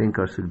that I think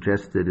are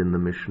suggested in the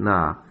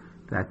Mishnah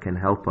that can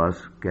help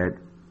us get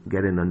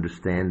an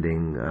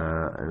understanding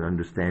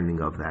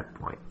of that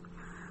point.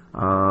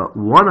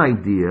 One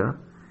idea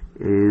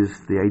is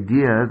the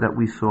idea that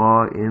we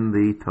saw in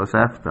the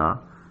Tosefta,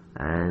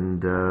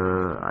 and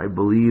I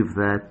believe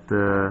that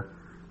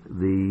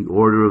the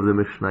order of the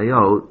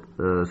Mishnayot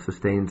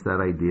sustains that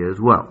idea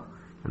as well.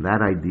 And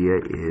that idea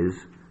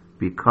is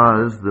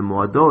because the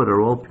Moadot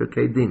are all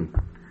Pirkei Din.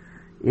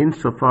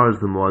 Insofar as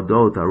the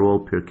Moadot are all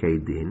Pirkei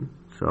Din,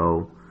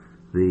 so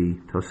the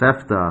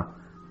Tosefta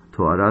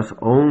taught us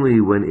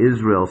only when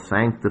Israel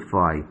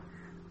sanctify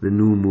the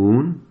new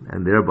moon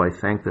and thereby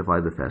sanctify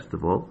the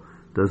festival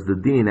does the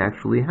din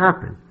actually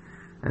happen.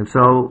 And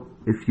so,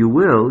 if you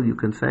will, you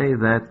can say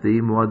that the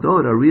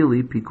Moadot are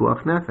really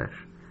Pikuach Nefesh.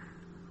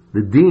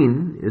 The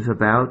din is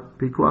about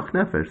Pikuach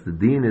Nefesh. The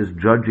din is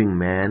judging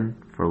man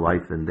for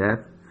life and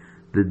death.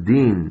 The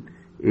din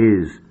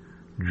is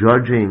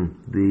judging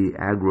the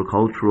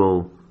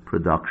agricultural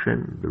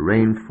production, the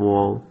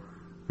rainfall,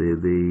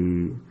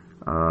 the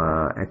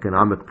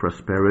economic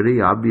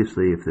prosperity.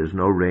 Obviously, if there's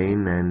no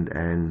rain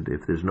and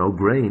if there's no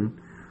grain,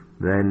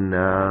 then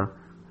the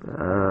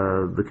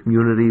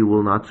community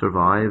will not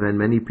survive, and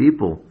many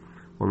people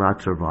will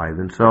not survive.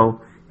 And so,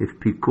 if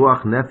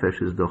Pikuach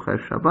Nefesh is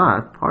Dochesh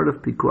Shabbat, part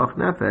of Pikuach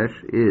Nefesh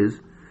is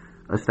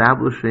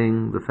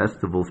establishing the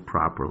festivals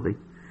properly.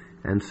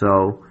 And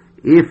so,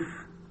 if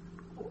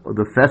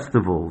the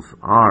festivals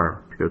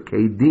are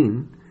Pirkei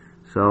Din,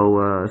 so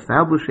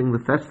establishing the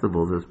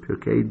festivals as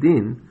Pirkei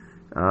Din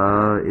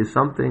is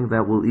something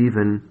that will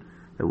even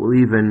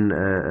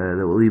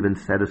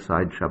set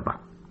aside Shabbat.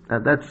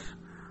 That's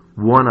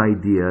one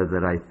idea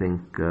that I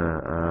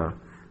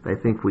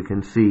think we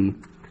can see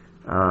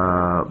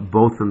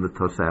both in the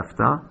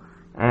Tosefta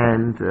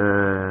and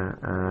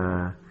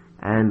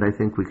I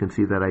think we can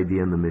see that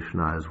idea in the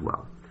Mishnah as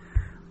well.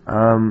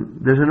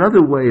 There's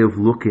another way of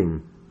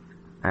looking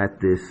at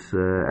this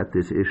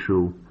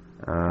issue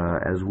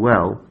as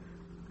well,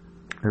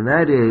 and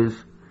that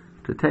is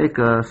to take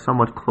a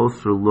somewhat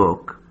closer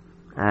look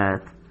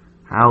at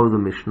how the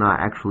Mishnah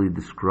actually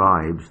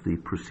describes the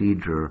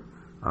procedure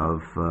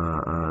of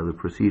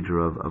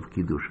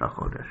Kiddush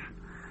HaChodesh.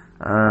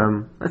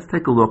 Let's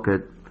take a look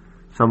at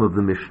some of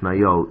the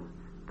Mishnayot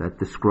that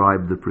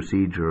describe the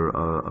procedure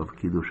of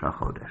Kiddush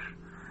HaChodesh.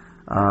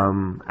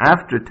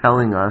 After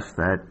telling us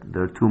that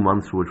there are 2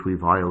 months which we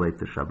violate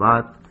the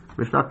Shabbat,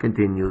 Mishnah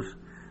continues,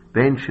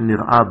 Ben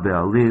shenir'a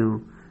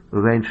be'alil,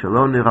 u'ben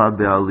shelo nir'a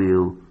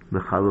be'alil,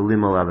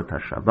 mechalalim alav et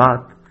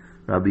HaShabbat.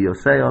 Rabbi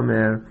Yosei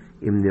Omer,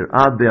 im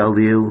nir'a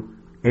be'alil,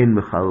 ein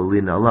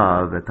mechalalin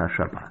alav et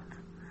HaShabbat.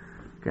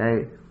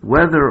 Okay,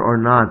 whether or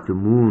not the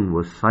moon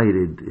was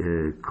sighted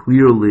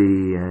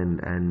clearly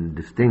and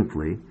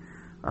distinctly,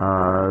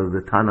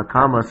 the Tanna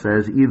Kama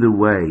says either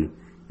way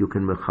you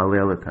can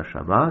mechalel et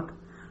HaShabbat.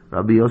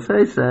 Rabbi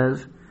Yosei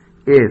says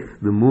if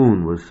the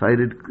moon was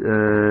sighted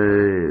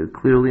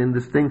clearly and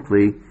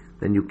distinctly,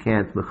 then you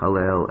can't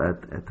mechalel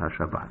et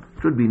HaShabbat.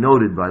 It should be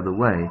noted, by the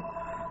way,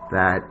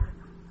 that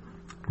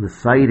the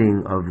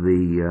sighting of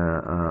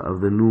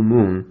the new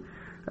moon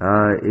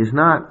is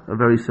not a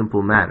very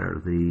simple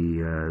matter.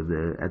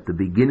 At the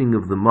beginning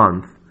of the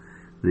month,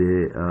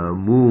 the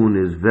moon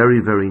is very,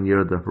 very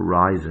near the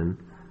horizon,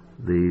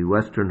 the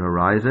western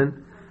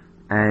horizon,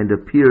 and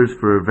appears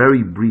for a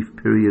very brief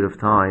period of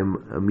time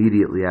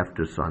immediately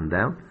after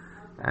sundown.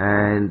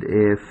 And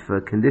if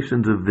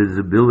conditions of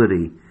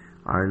visibility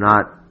are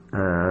not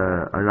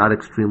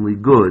extremely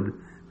good,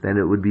 then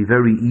it would be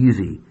very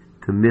easy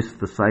to miss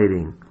the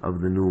sighting of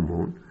the new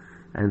moon.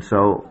 And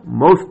so,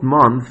 most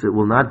months it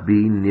will not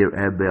be near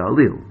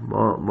Be'alil.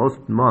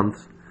 Most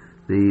months,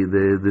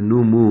 the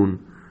new moon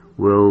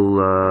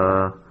will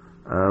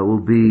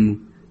be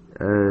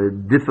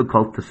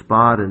difficult to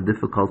spot and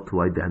difficult to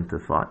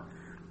identify.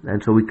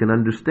 And so we can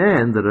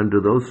understand that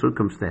under those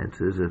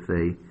circumstances, if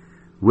a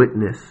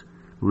witness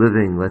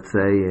living, let's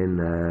say, in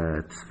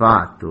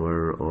Tzfat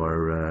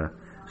or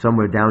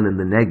somewhere down in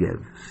the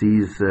Negev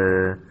sees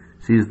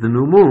the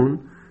new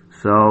moon,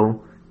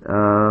 so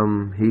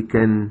he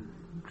can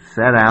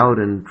set out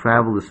and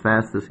travel as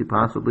fast as he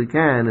possibly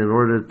can in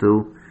order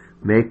to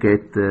make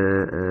it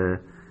to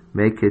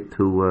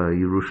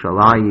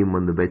Yerushalayim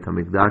when the Beit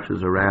HaMikdash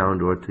is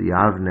around, or to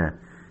Yavne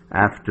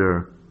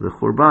after the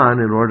Churban,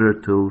 in order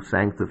to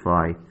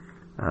sanctify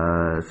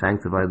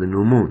the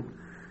new moon.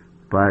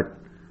 But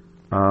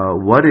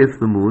what if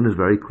the moon is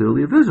very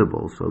clearly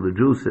visible? So the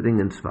Jew sitting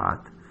in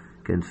Tzfat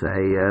can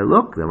say,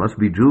 look, there must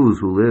be Jews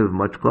who live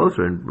much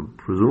closer, and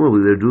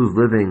presumably there are Jews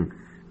living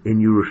in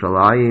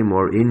Yerushalayim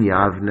or in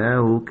Yavne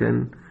who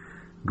can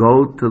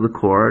go to the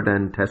court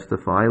and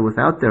testify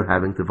without their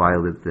having to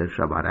violate the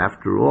Shabbat.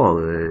 After all,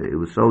 it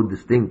was so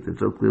distinct and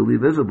so clearly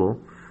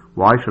visible.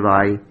 Why should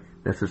I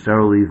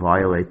necessarily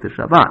violate the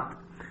Shabbat.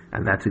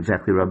 And that's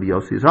exactly Rabbi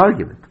Yossi's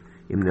argument.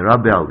 Im nira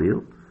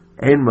be'alil,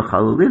 ein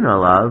mechalelin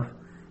alav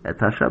et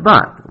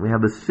HaShabbat. We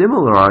have a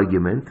similar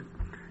argument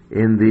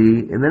in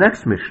the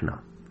next Mishnah.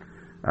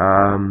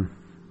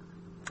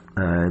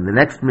 In the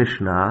next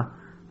Mishnah,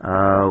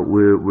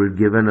 we're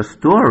given a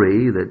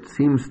story that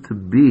seems to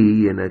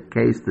be in a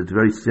case that's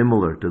very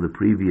similar to the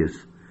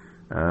previous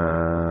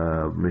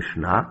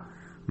Mishnah.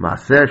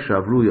 Maaseh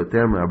shavru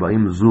yoter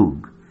me-40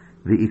 zug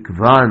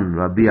v'ikvan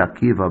Rabbi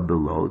Akiva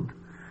belod.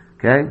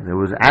 Okay, there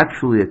was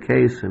actually a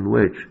case in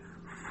which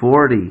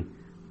 40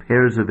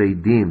 pairs of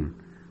Eidim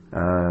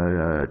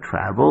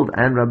traveled,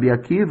 and Rabbi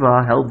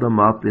Akiva held them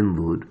up in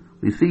Lud.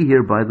 We see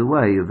here, by the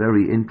way, a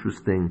very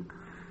interesting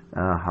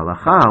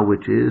halacha,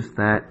 which is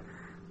that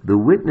the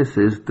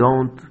witnesses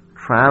don't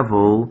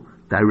travel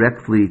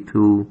directly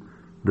to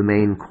the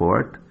main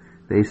court.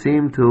 They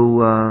seem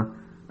to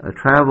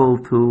travel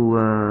to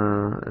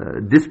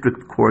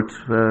district courts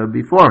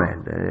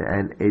beforehand,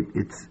 and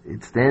it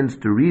stands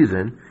to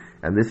reason,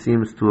 and this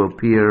seems to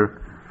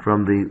appear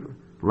from the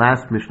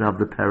last Mishnah of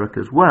the Perek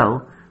as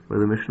well, where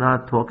the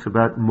Mishnah talks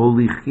about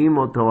molichim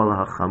oto al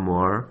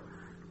hachamor,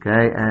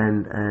 okay,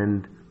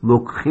 and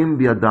lokchim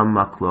biadam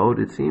maklod.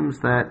 It seems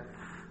that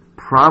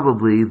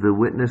probably the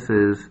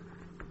witnesses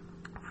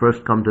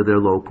first come to their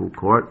local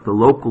court. The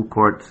local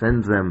court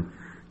sends them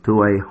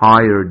to a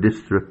higher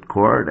district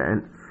court,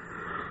 and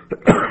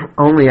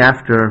only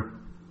after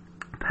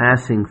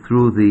passing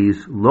through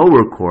these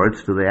lower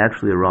courts do they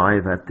actually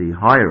arrive at the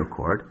higher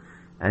court.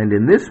 And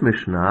in this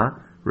Mishnah,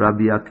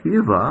 Rabbi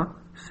Akiva,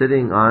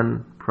 sitting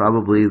on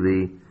probably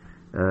the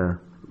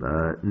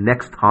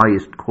next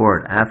highest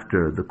court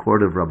after the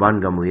court of Rabban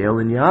Gamliel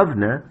in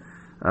Yavne,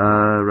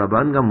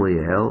 Rabbi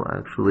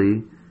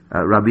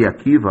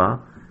Akiva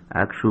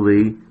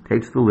actually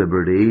takes the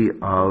liberty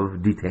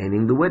of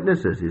detaining the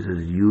witnesses. He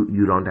says,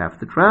 you don't have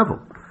to travel.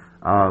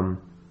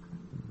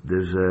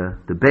 There's a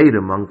debate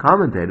among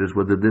commentators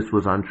whether this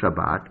was on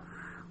Shabbat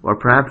or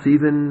perhaps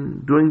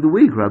even during the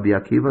week. Rabbi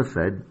Akiva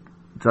said,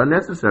 it's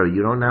unnecessary.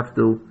 You don't have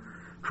to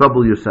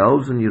trouble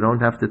yourselves, and you don't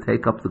have to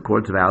take up the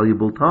court's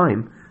valuable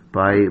time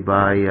by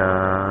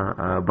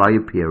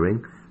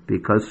appearing,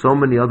 because so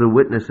many other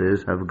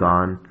witnesses have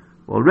gone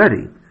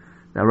already.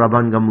 Now,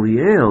 Rabban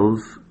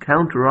Gamliel's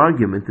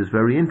counter-argument is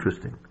very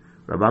interesting.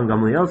 Rabban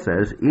Gamliel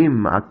says,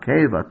 Im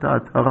akev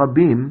atat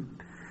harabim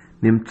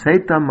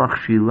nimtzeta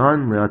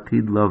machshilan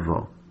le'atid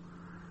lavo.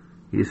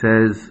 He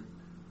says,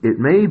 it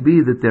may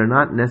be that they're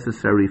not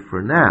necessary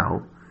for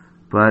now,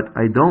 but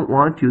I don't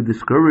want you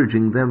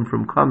discouraging them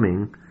from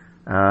coming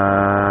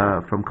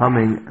on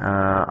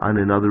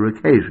another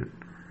occasion.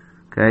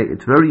 Okay,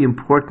 it's very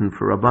important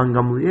for Rabban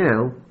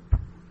Gamliel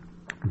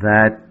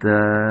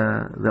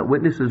that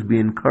witnesses be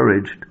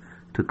encouraged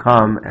to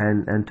come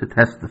and to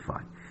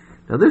testify.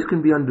 Now, this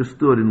can be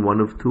understood in one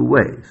of two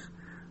ways.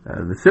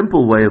 The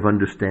simple way of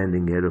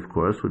understanding it, of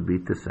course, would be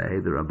to say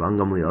the Rabban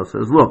Gamliel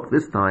says, look,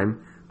 this time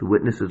the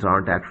witnesses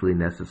aren't actually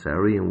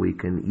necessary, and we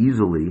can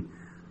easily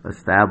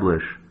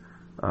establish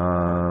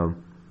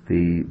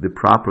the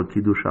proper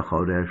Kiddush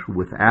HaChodesh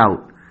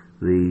without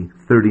the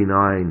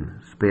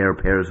 39 spare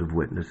pairs of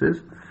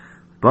witnesses.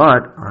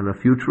 But on a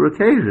future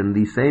occasion,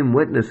 these same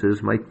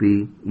witnesses might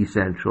be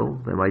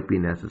essential, they might be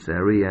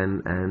necessary,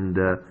 and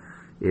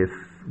if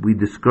we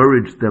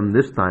discourage them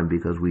this time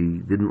because we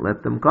didn't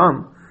let them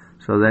come,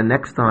 so then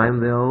next time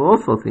they'll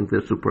also think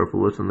they're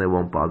superfluous and they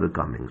won't bother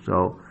coming.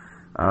 So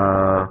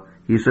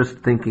he's just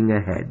thinking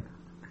ahead.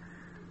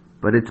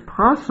 But it's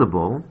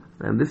possible,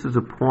 and this is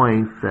a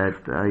point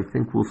that I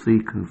think we'll see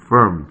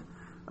confirmed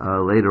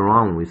later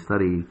on when we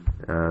study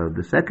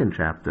the second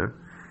chapter,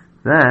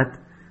 that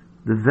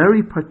the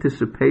very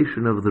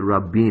participation of the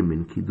Rabbim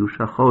in Kiddush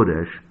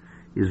HaChodesh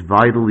is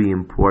vitally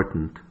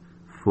important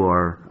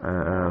for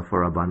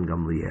Rabban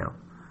Gamliel.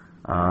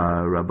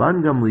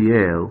 Rabban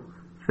Gamliel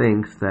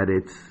thinks that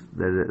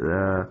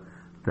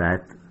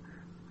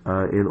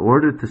in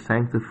order to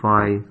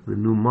sanctify the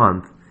new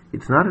month,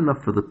 it's not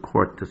enough for the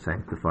court to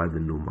sanctify the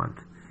new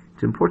month.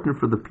 It's important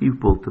for the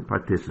people to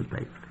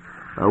participate.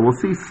 We'll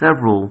see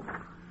several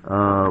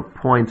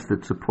points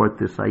that support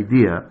this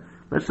idea.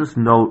 Let's just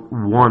note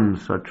one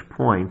such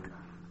point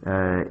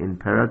in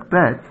Perek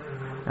Bet,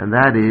 and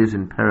that is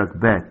in Perek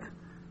Bet,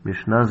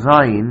 Mishnah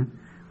Zayin,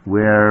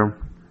 where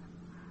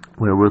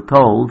we're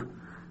told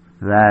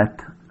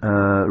that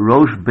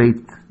Rosh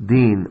Beit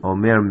Din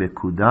Omer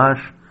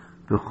Mekudash,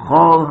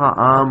 V'chol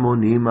ha'am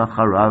onim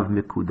acharav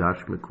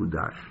Mekudash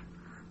Mekudash.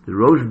 The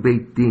Rosh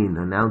Beit Din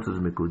announces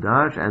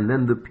Mekudash, and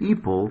then the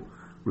people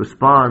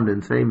respond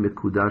and say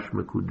Mekudash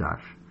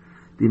Mekudash.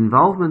 The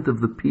involvement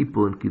of the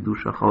people in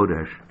Kiddush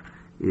HaChodesh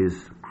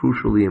is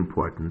crucially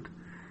important,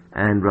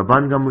 and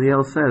Rabban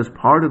Gamliel says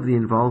part of the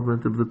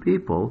involvement of the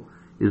people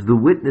is the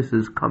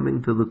witnesses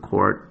coming to the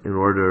court in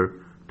order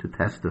to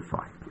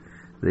testify.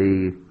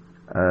 The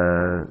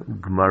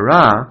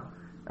Gemara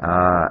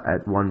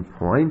at one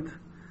point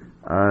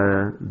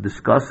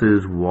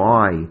discusses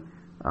why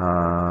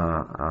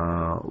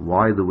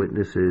the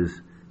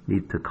witnesses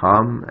need to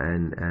come,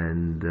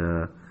 and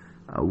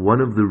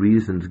one of the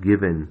reasons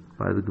given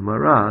by the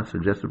Gemara,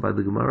 suggested by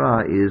the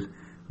Gemara, is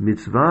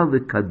mitzvah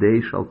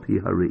l'kadesh al pi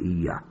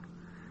ha're'iyah.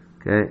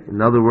 Okay?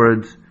 In other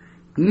words,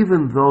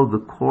 even though the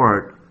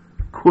court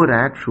could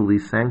actually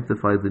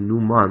sanctify the new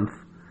month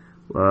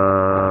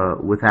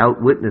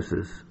without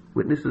witnesses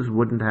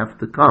wouldn't have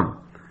to come.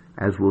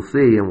 As we'll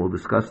see, and we'll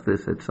discuss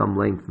this at some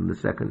length in the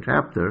second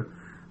chapter,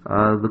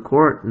 the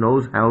court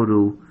knows how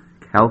to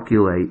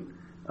calculate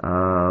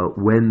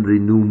when the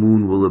new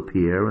moon will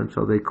appear, and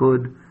so they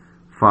could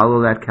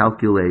follow that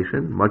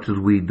calculation, much as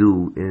we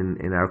do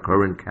in our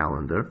current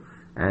calendar,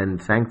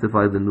 and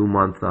sanctify the new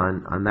month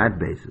on that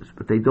basis.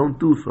 But they don't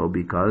do so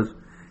because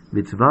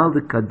mitzvah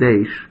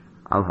l'kadesh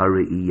al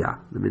hare'iyah.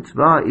 The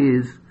mitzvah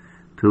is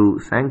to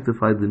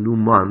sanctify the new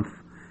month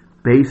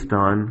based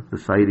on the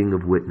citing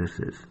of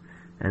witnesses.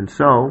 And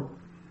so,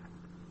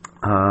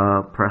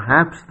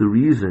 perhaps the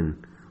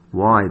reason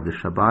why the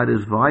Shabbat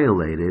is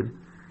violated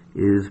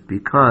is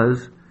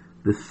because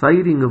the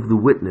citing of the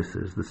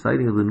witnesses, the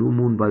citing of the new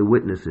moon by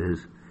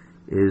witnesses,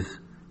 is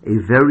a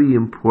very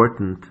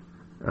important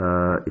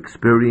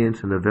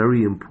experience and a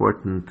very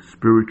important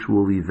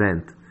spiritual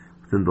event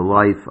within the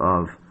life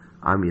of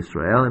Am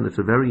Yisrael, and it's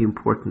a very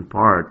important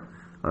part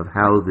of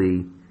how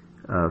the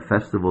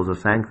festivals are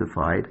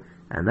sanctified,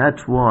 and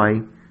that's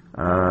why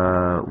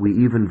we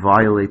even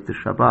violate the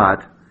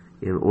Shabbat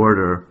in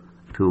order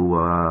to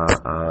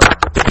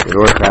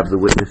have the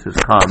witnesses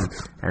come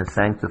and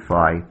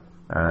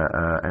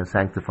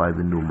sanctify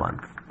the new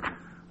month.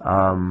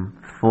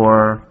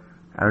 For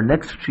our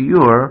next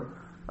shiur,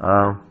 there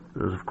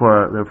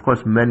are of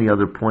course many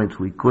other points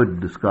we could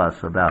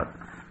discuss about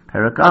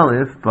Perek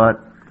Aleph,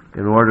 but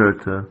in order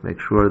to make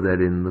sure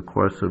that in the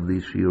course of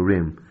these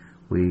shiurim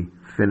we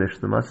finish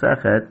the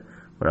Masechet,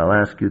 what I'll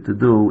ask you to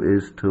do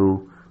is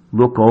to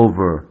look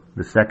over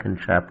the second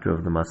chapter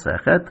of the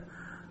Masechet.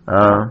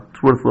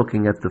 It's worth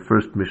looking at the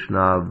first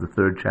Mishnah of the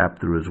third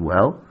chapter as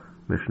well.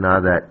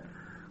 Mishnah that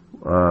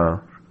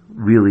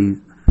really,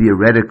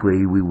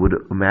 theoretically, we would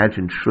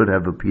imagine should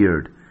have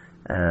appeared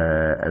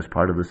as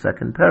part of the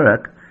second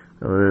Perek.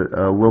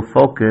 We'll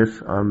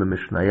focus on the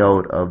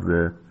Mishnayot of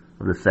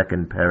the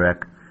second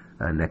Perek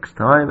next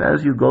time.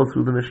 As you go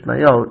through the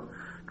Mishnayot,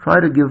 try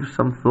to give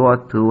some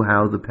thought to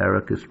how the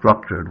Perek is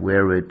structured,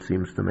 where it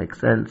seems to make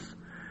sense,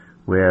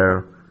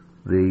 where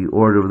the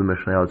order of the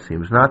Mishnayot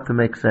seems not to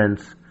make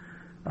sense.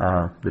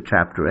 The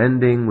chapter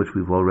ending, which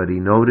we've already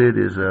noted,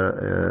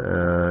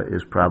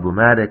 is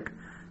problematic,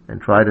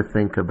 and try to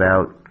think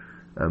about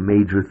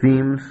major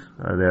themes.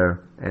 Are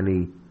there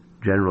any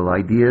general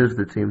ideas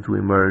that seem to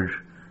emerge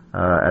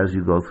as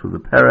you go through the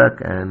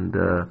Perek? And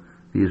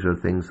these are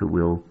things that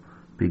we'll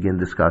begin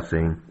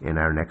discussing in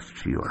our next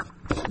shiur.